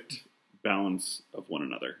perfect balance of one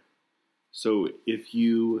another. So if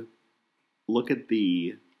you look at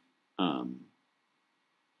the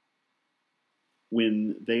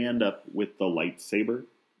when they end up with the lightsaber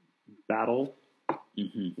battle,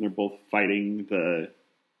 and they're both fighting to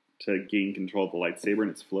gain control of the lightsaber,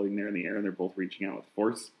 and it's floating there in the air, and they're both reaching out with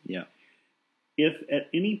force. Yeah. If at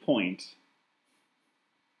any point,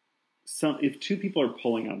 if two people are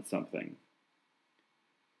pulling on something,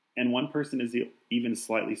 and one person is even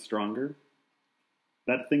slightly stronger,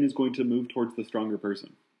 that thing is going to move towards the stronger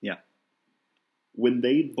person. Yeah. When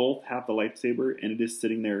they both have the lightsaber and it is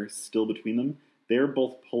sitting there still between them, they're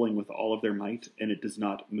both pulling with all of their might, and it does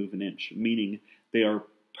not move an inch, meaning they are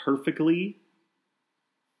perfectly,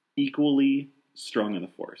 equally strong in the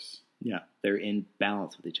Force. Yeah. They're in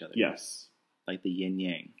balance with each other. Yes. Like the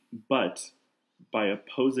yin-yang. But by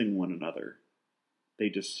opposing one another, they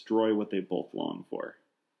destroy what they both long for.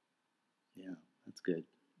 Yeah, that's good.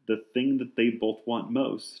 The thing that they both want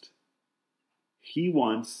most, he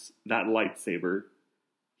wants that lightsaber.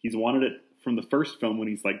 He's wanted it from the first film when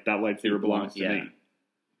he's like, that lightsaber belongs to me.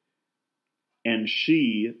 And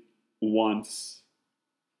she wants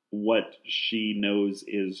what she knows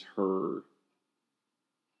is her,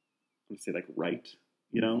 let's say, like, right.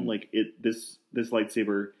 You know, like, this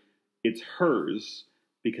lightsaber, it's hers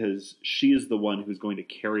because she is the one who's going to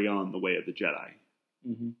carry on the way of the Jedi.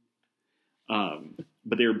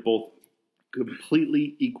 But they're both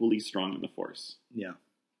completely equally strong in the Force. Yeah.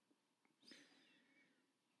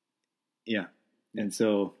 Yeah. And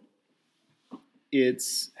so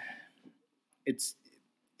it's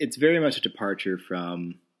very much a departure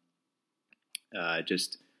from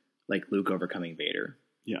just like Luke overcoming Vader.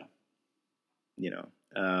 Yeah. You know.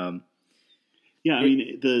 Yeah, I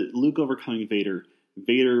mean, the Luke overcoming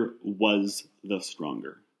Vader was the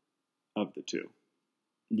stronger of the two.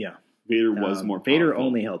 Yeah. Vader was more powerful. Vader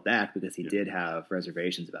only held back because he did have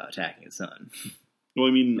reservations about attacking his son. Well,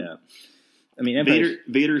 I mean,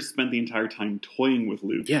 Vader spent the entire time toying with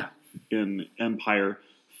Luke. Yeah. In Empire.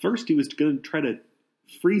 First, he was going to try to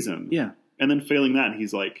freeze him. Yeah. And then failing that,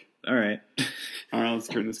 he's like, all right, let's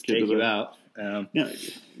turn this kid take you out. Yeah,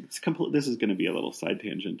 this is going to be a little side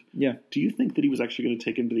tangent. Yeah. Do you think that he was actually going to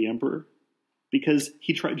take him to the Emperor? Because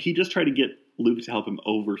he just tried to get Luke to help him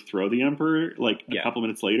overthrow the Emperor, like a couple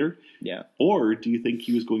minutes later. Yeah. Or do you think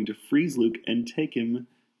he was going to freeze Luke and take him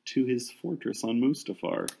to his fortress on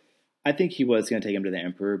Mustafar? I think he was going to take him to the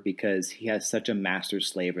Emperor because he has such a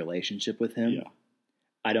master-slave relationship with him. Yeah.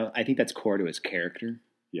 I think that's core to his character.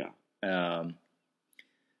 Yeah. But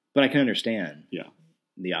I can understand. Yeah.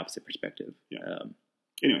 The opposite perspective. Yeah.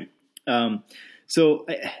 Anyway. So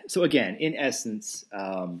again, in essence,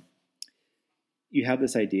 you have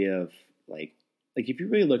this idea of like if you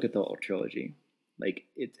really look at the whole trilogy, like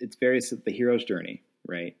it's very the hero's journey,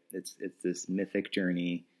 right? It's this mythic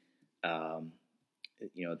journey.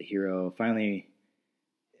 The hero finally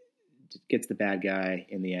gets the bad guy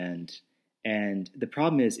in the end, and the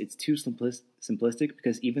problem is it's too simplistic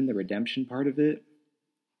because even the redemption part of it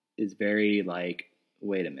is very like,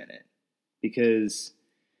 wait a minute, because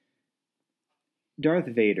Darth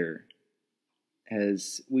Vader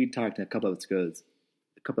we talked a couple episodes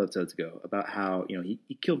ago about how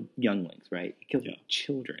he killed younglings, right? He killed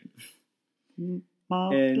children.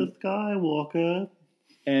 Master Skywalker.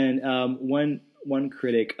 And one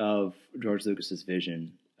critic of George Lucas's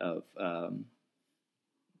vision of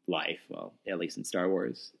life, well, at least in Star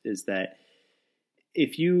Wars, is that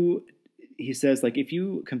if you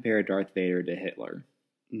compare Darth Vader to Hitler,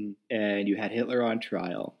 and you had Hitler on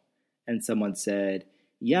trial, and someone said,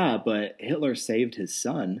 yeah, but Hitler saved his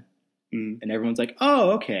son. And everyone's like,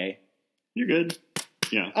 oh, okay. You're good.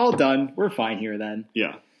 Yeah. All done. We're fine here then.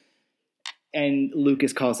 Yeah. And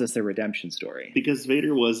Lucas calls this a redemption story. Because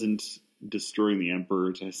Vader wasn't destroying the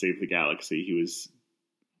Emperor to save the galaxy. He was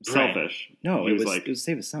selfish. Right. No, it was to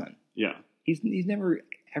save his son. Yeah. He's never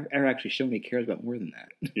ever actually shown he cares about more than that.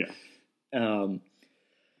 Yeah.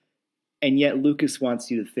 And yet Lucas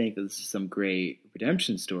wants you to think that this is some great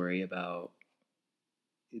redemption story about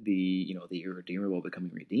the irredeemable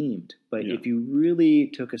becoming redeemed. But if you really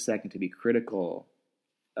took a second to be critical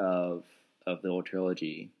of the old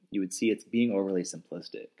trilogy, you would see it's being overly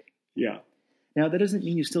simplistic. Yeah. Now that doesn't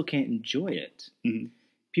mean you still can't enjoy it. Mm-hmm.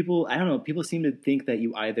 People seem to think that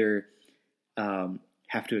you either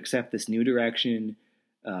have to accept this new direction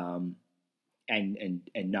and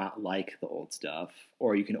not like the old stuff,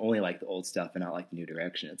 or you can only like the old stuff and not like the new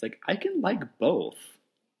direction. It's like, I can like both.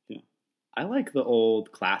 I like the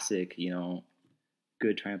old classic,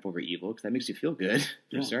 good triumph over evil, because that makes you feel good,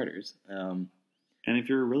 for starters. And if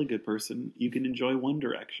you're a really good person, you can enjoy One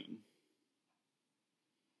Direction.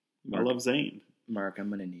 I love Zayn. Mark, I'm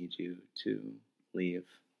going to need you to leave.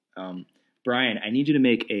 Brian, I need you to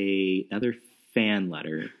make another fan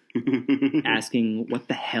letter asking what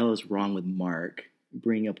the hell is wrong with Mark,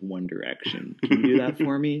 bring up One Direction. Can you do that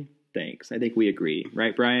for me? Thanks. I think we agree.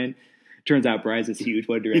 Right, Brian? Turns out Brian's this huge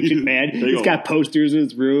One Direction fan. He's got posters in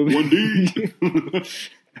his room. 1D.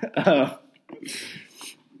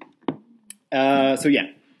 So yeah.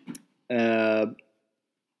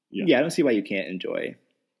 Yeah, I don't see why you can't enjoy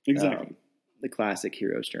Exactly. the classic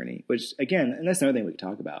hero's journey, which again, and that's another thing we could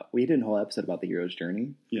talk about. We did a whole episode about the hero's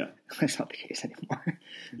journey. Yeah. That's not the case anymore.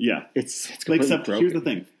 Yeah. It's completely except broken. here's the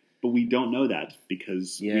thing. But we don't know that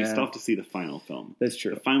because we still have to see the final film. That's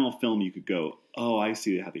true. The final film, you could go, oh, I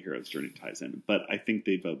see how the hero's journey ties in. But I think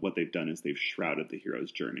what they've done is they've shrouded the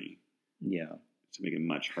hero's journey. Yeah. To make it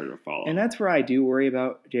much harder to follow. And that's where I do worry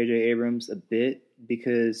about J.J. Abrams a bit,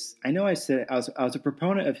 because I know I said I was a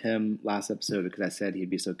proponent of him last episode because I said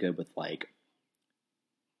he'd be so good with like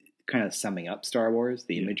kind of summing up Star Wars,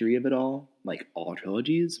 the imagery of it all, like all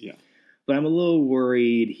trilogies. Yeah. But I'm a little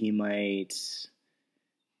worried he might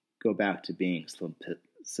go back to being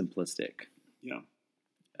simplistic. Yeah.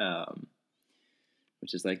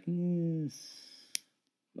 Which is like,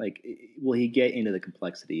 will he get into the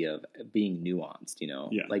complexity of being nuanced, you know?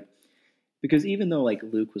 Yeah. Like, because even though like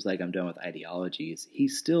Luke was like, I'm done with ideologies,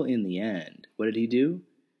 he's still in the end. What did he do?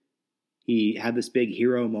 He had this big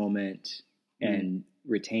hero moment and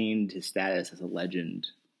retained his status as a legend.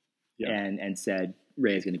 Yeah. And said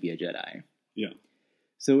Rey is going to be a Jedi. Yeah.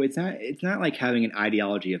 So it's not like having an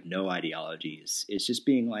ideology of no ideologies. It's just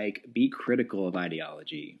being like, be critical of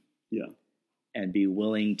ideology. Yeah. And be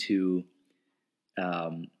willing to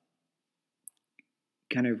kind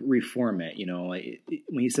of reform it, you know. Like,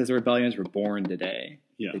 when he says the rebellions were born today,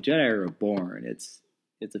 Yeah. the Jedi are born. It's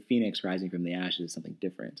a phoenix rising from the ashes, something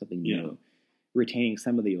different, something new, retaining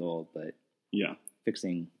some of the old, but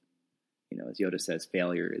fixing, you know, as Yoda says,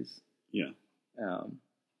 failure is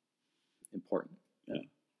important. Yeah.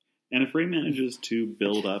 And if Rey manages to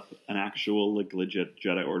build up an actual like legit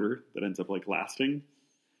Jedi Order that ends up like lasting,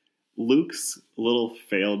 Luke's little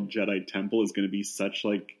failed Jedi temple is going to be such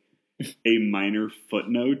like a minor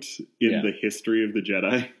footnote in the history of the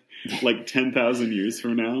Jedi. Like 10,000 years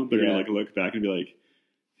from now, they're going to like look back and be like,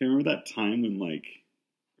 hey, remember that time when like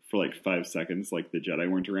for like 5 seconds, like the Jedi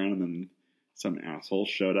weren't around and then some asshole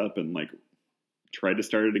showed up and like tried to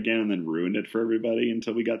start it again and then ruined it for everybody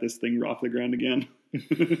until we got this thing off the ground again.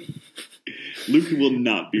 Luke will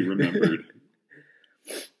not be remembered.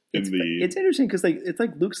 It's interesting because like it's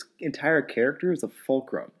like Luke's entire character is a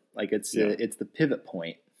fulcrum. Like it's the pivot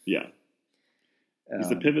point. Yeah. He's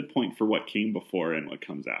the pivot point for what came before and what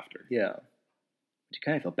comes after. Yeah. But you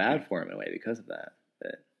kind of feel bad for him in a way because of that.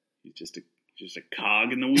 But he's just a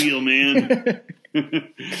cog in the wheel, man.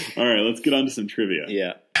 All right, let's get on to some trivia.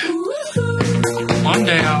 Yeah. One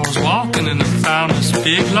day I was walking and I found this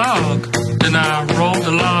big log. Then I rolled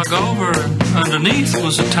the log over and underneath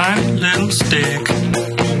was a tiny little stick.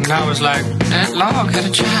 And I was like, that log had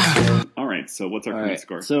a child. All right, so what's our current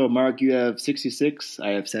score? So, Mark, you have 66. I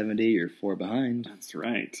have 70. You're 4 behind. That's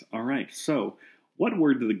right. All right, so what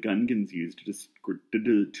word do the Gungans use to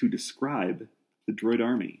describe the droid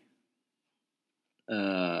army?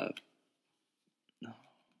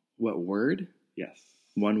 What word? Yes.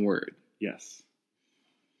 One word. Yes.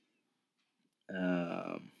 The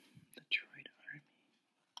droid army.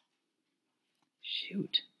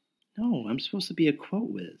 Shoot. No, I'm supposed to be a quote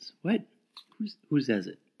whiz. What? Who says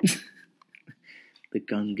it? The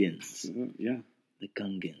Gungans. Yeah. The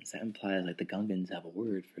Gungans. That implies like the Gungans have a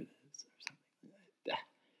word for this or something like that.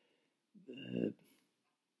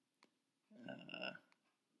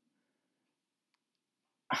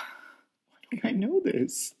 Why don't I know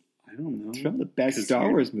this? I don't know. It's from the best Star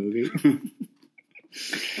Wars movie.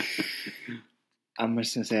 I'm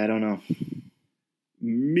just going to say I don't know.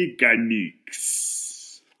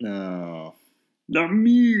 Mechanics. No. The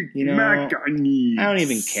mechanics. I don't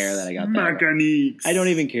even care that I got that wrong. I don't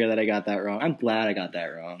even care that I got that wrong. I'm glad I got that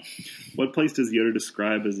wrong. What place does Yoda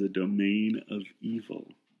describe as a domain of evil?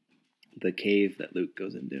 The cave that Luke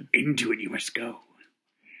goes into. Into it you must go.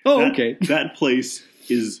 Oh, okay. That place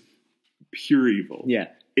is pure evil. Yeah.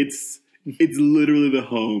 It's literally the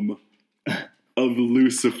home of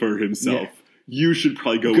Lucifer himself. Yeah. You should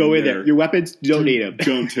probably go in there. Your weapons, don't need them.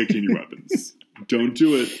 Don't take any weapons. Don't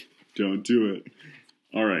do it. Don't do it.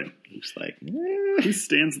 All right. Looks like. Who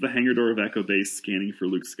stands at the hangar door of Echo Base scanning for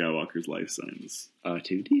Luke Skywalker's life signs?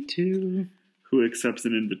 R2-D2. Who accepts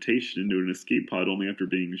an invitation into an escape pod only after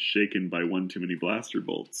being shaken by one too many blaster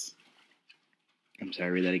bolts? I'm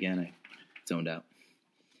sorry, read that again. I zoned out.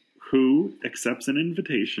 Who accepts an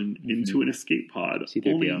invitation into an escape pod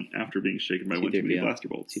only after being shaken by one too many blaster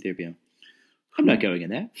bolts? C-3PO. I'm not going in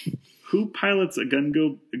there. Who pilots a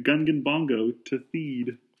Gungan Bongo to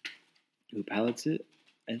Theed? Who pilots it?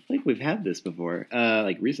 I feel like we've had this before,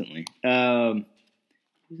 like recently. Who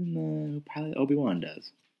pilot? Obi-Wan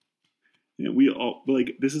does. Yeah, we all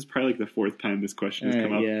like. This is probably like the fourth time this question has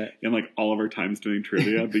come up in like all of our times doing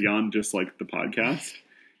trivia beyond just like the podcast.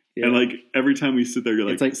 Yeah. And like every time we sit there, you're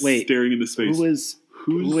like, wait, staring into space.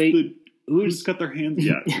 Who's got their hands?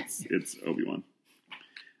 Yeah, it's Obi-Wan.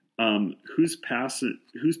 Whose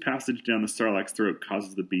passage down the Sarlacc's throat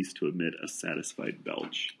causes the beast to emit a satisfied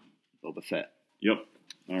belch? Boba Fett. Yep.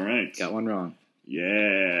 All right. Got one wrong.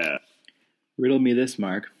 Yeah. Riddle me this,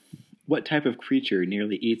 Mark. What type of creature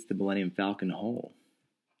nearly eats the Millennium Falcon whole?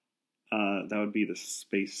 That would be the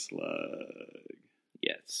space slug.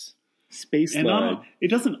 Yes. Space slug. It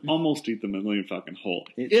doesn't almost eat the Millennium Falcon whole.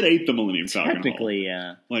 It ate the Millennium Falcon whole. Technically,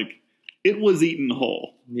 yeah. Like, it was eaten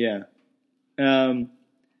whole. Yeah.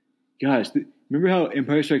 Gosh, remember how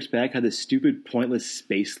Empire Strikes Back had this stupid, pointless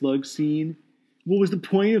space slug scene? What was the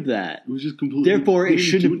point of that? It was just completely... Therefore, it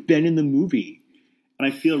shouldn't have been in the movie.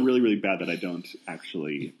 And I feel really, really bad that I don't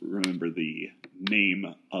actually remember the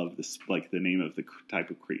name of this, like the name of the type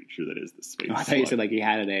of creature that is the space slug. I thought you said like he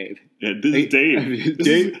had a name. Yeah, this is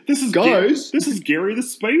Dave. This is guys. This is Gary the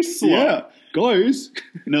space slug. Yeah, guys.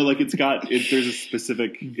 No, like there's a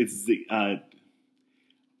specific. It's the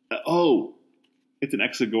it's an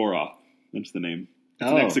Exegoroth. That's the name. It's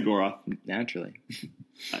an Exegoroth. Naturally.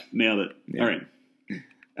 Nailed it. Yeah. All right.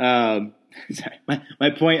 Sorry. My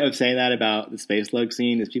point of saying that about the space slug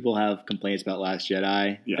scene is people have complaints about Last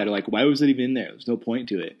Jedi that are like, why was it even in there? There's no point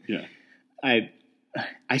to it. Yeah.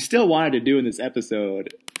 I still wanted to do in this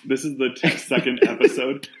episode. This is the second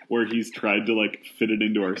episode where he's tried to like fit it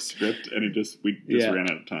into our script, and we just ran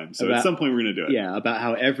out of time. So at some point we're going to do it. Yeah, about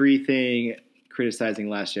how everything criticizing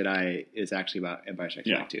Last Jedi is actually about Empire Strikes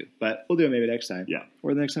Back 2. But we'll do it maybe next time. Yeah.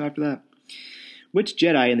 Or the next time after that. Which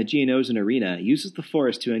Jedi in the Geonosian arena uses the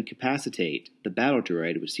Force to incapacitate the battle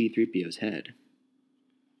droid with C-3PO's head?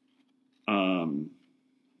 What's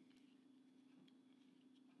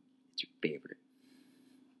your favorite?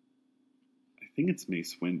 I think it's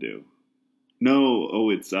Mace Windu. No,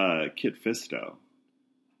 it's Kit Fisto.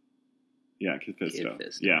 Yeah, Kit Fisto.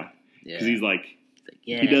 Yeah. Because he's like,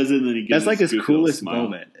 he does it and then he gets that's like his coolest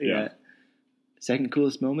moment. Yeah. Second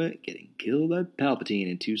coolest moment, getting killed by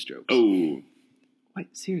Palpatine in 2 strokes. Oh.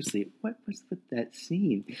 Wait, seriously, what was with that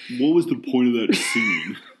scene? What was the point of that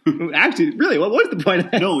scene? Actually, really, what was the point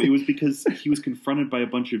of that No, scene? it was because he was confronted by a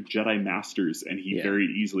bunch of Jedi Masters, and he very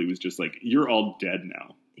easily was just like, you're all dead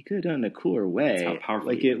now. He could have done it in a cooler way. That's how powerful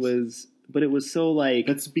like it was. But it was so like...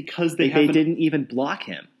 That's because they didn't even block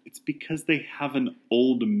him. It's because they have an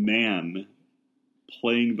old man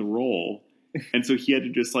playing the role, and so he had to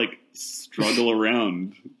just like struggle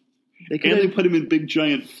around. They put him in big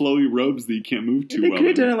giant flowy robes that you can't move too well. They could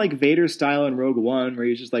have done it like Vader style in Rogue One, where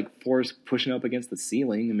he's just like Force pushing up against the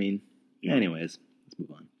ceiling. I mean, anyways, let's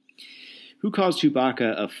move on. Who calls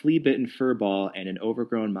Chewbacca a flea-bitten furball and an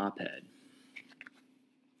overgrown mop head?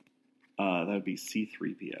 That would be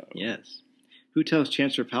C-3PO. Yes. Who tells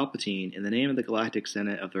Chancellor Palpatine, in the name of the Galactic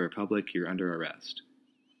Senate of the Republic, you're under arrest?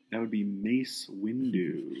 That would be Mace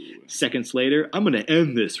Windu. Seconds later, I'm going to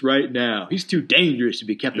end this right now. He's too dangerous to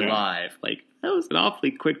be kept alive. Like, that was an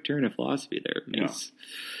awfully quick turn of philosophy there, Mace.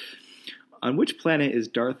 Yeah. On which planet is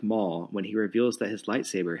Darth Maul when he reveals that his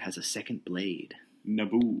lightsaber has a second blade?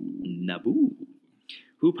 Naboo.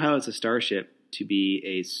 Who pilots a starship to be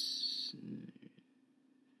a...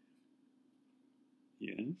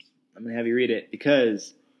 Yes? I'm going to have you read it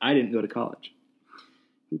because I didn't go to college.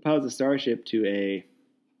 Who pilots a starship to a...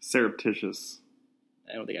 Surreptitious.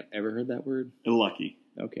 I don't think I've ever heard that word. Lucky.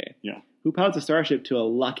 Okay. Yeah. Who pilots a starship to a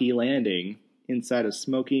lucky landing inside a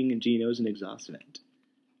smoking Geonosian exhaust vent?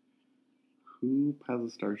 Who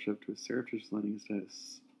pilots a starship to a surreptitious landing inside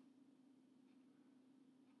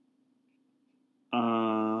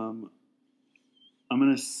I'm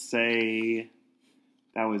going to say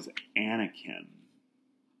that was Anakin.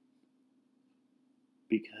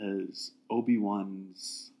 Because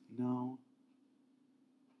Obi-Wan's... No.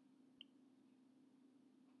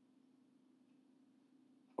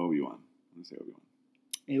 Obi-Wan. I'm going to say Obi-Wan.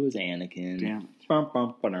 It was Anakin. Damn it. Bum,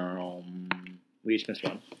 bum, ba-dum. We each missed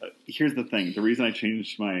one. Here's the thing. The reason I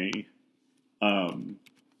changed my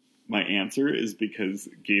my answer is because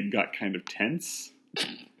Gabe got kind of tense.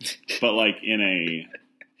 But like in a,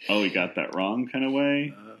 he got that wrong kind of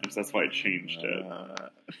way. And so that's why I changed it.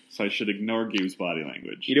 So I should ignore Gabe's body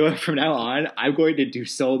language. You know what? From now on, I'm going to do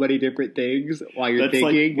so many different things while you're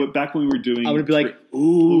thinking. Like back when we were doing... I'm going to be like,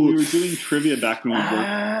 ooh. When we were doing trivia back when we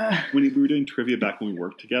worked... When we were doing trivia back when we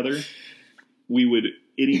worked together, we would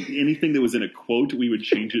anything that was in a quote, we would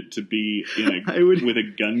change it to be with a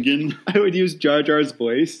Gungan. I would use Jar Jar's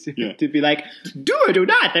voice to be like, "Do or do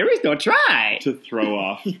not. There is no try." To throw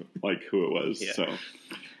off like who it was. Yeah. So,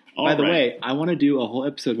 by the way, I want to do a whole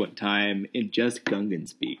episode one time in just Gungan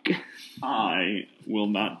speak. I will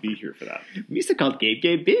not be here for that. Misa called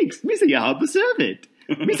Gabe Biggs. Misa, your humble servant.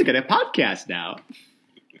 Misa got a podcast now.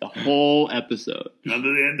 The whole episode.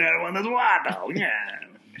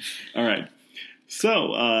 All right.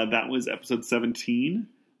 So that was episode 17.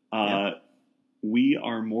 We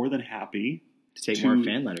are more than happy to take more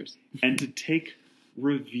fan letters and to take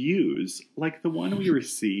reviews like the one we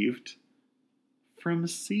received from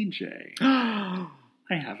CJ. I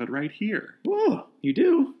have it right here. Whoa, you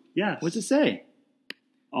do? Yes. What's it say?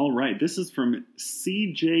 All right. This is from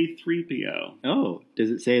CJ3PO. Oh,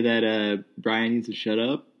 does it say that Brian needs to shut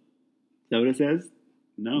up? Is that what it says?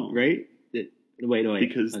 No. Right? Wait.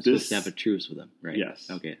 Because I'm supposed to have a truce with him, right? Yes.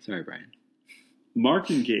 Okay, sorry, Brian. Mark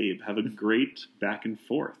and Gabe have a great back and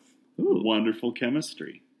forth. Ooh. Wonderful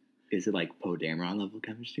chemistry. Is it like Poe Dameron level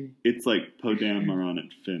chemistry? It's like Poe Dameron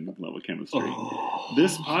and Finn level chemistry. Oh.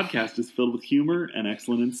 This podcast is filled with humor and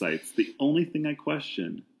excellent insights. The only thing I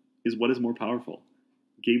question is what is more powerful,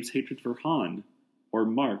 Gabe's hatred for Han or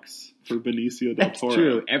Mark's for Benicio del Toro? That's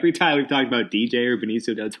true. Every time we've talked about DJ or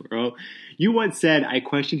Benicio del Toro, you once said, I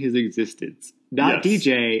question his existence. Not yes.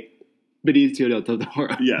 DJ, Benicio del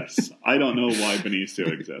Toro. Yes. I don't know why Benicio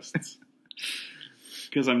exists.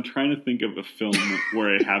 Because I'm trying to think of a film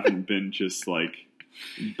where I haven't been just, like,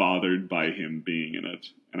 bothered by him being in it.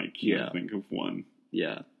 And I can't think of one.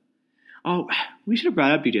 Yeah. Oh, we should have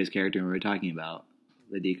brought up DJ's character when we were talking about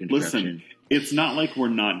the deconstruction. Listen, it's not like we're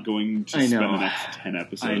not going to spend the next 10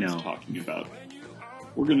 episodes talking about.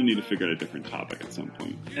 We're going to need to figure out a different topic at some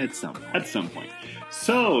point. At some point.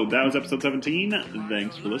 So, that was episode 17.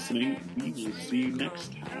 Thanks for listening. We will see you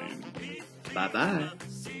next time. Bye-bye.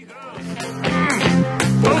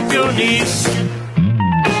 Both your knees.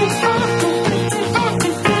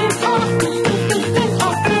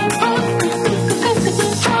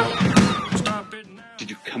 Did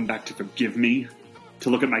you come back to forgive me? To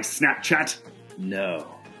look at my Snapchat? No.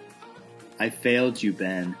 I failed you,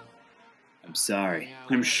 Ben. I'm sorry.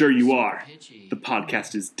 I'm sure you are. The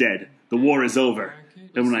podcast is dead. The war is over.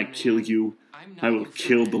 And when I kill you, I will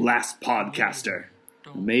kill the last podcaster.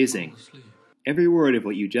 Amazing. Every word of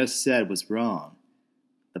what you just said was wrong.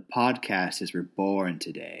 The podcast is reborn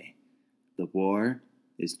today. The war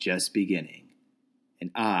is just beginning.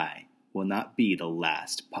 And I will not be the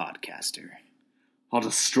last podcaster. I'll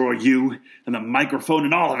destroy you and the microphone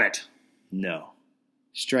and all of it. No.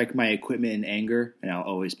 Strike my equipment in anger, and I'll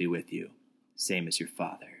always be with you. Same as your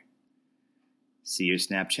father. See your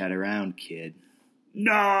Snapchat around, kid.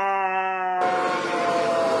 No!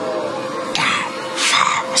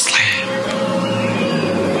 Fall asleep.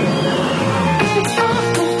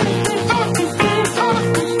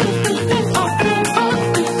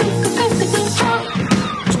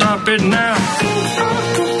 Stop it now.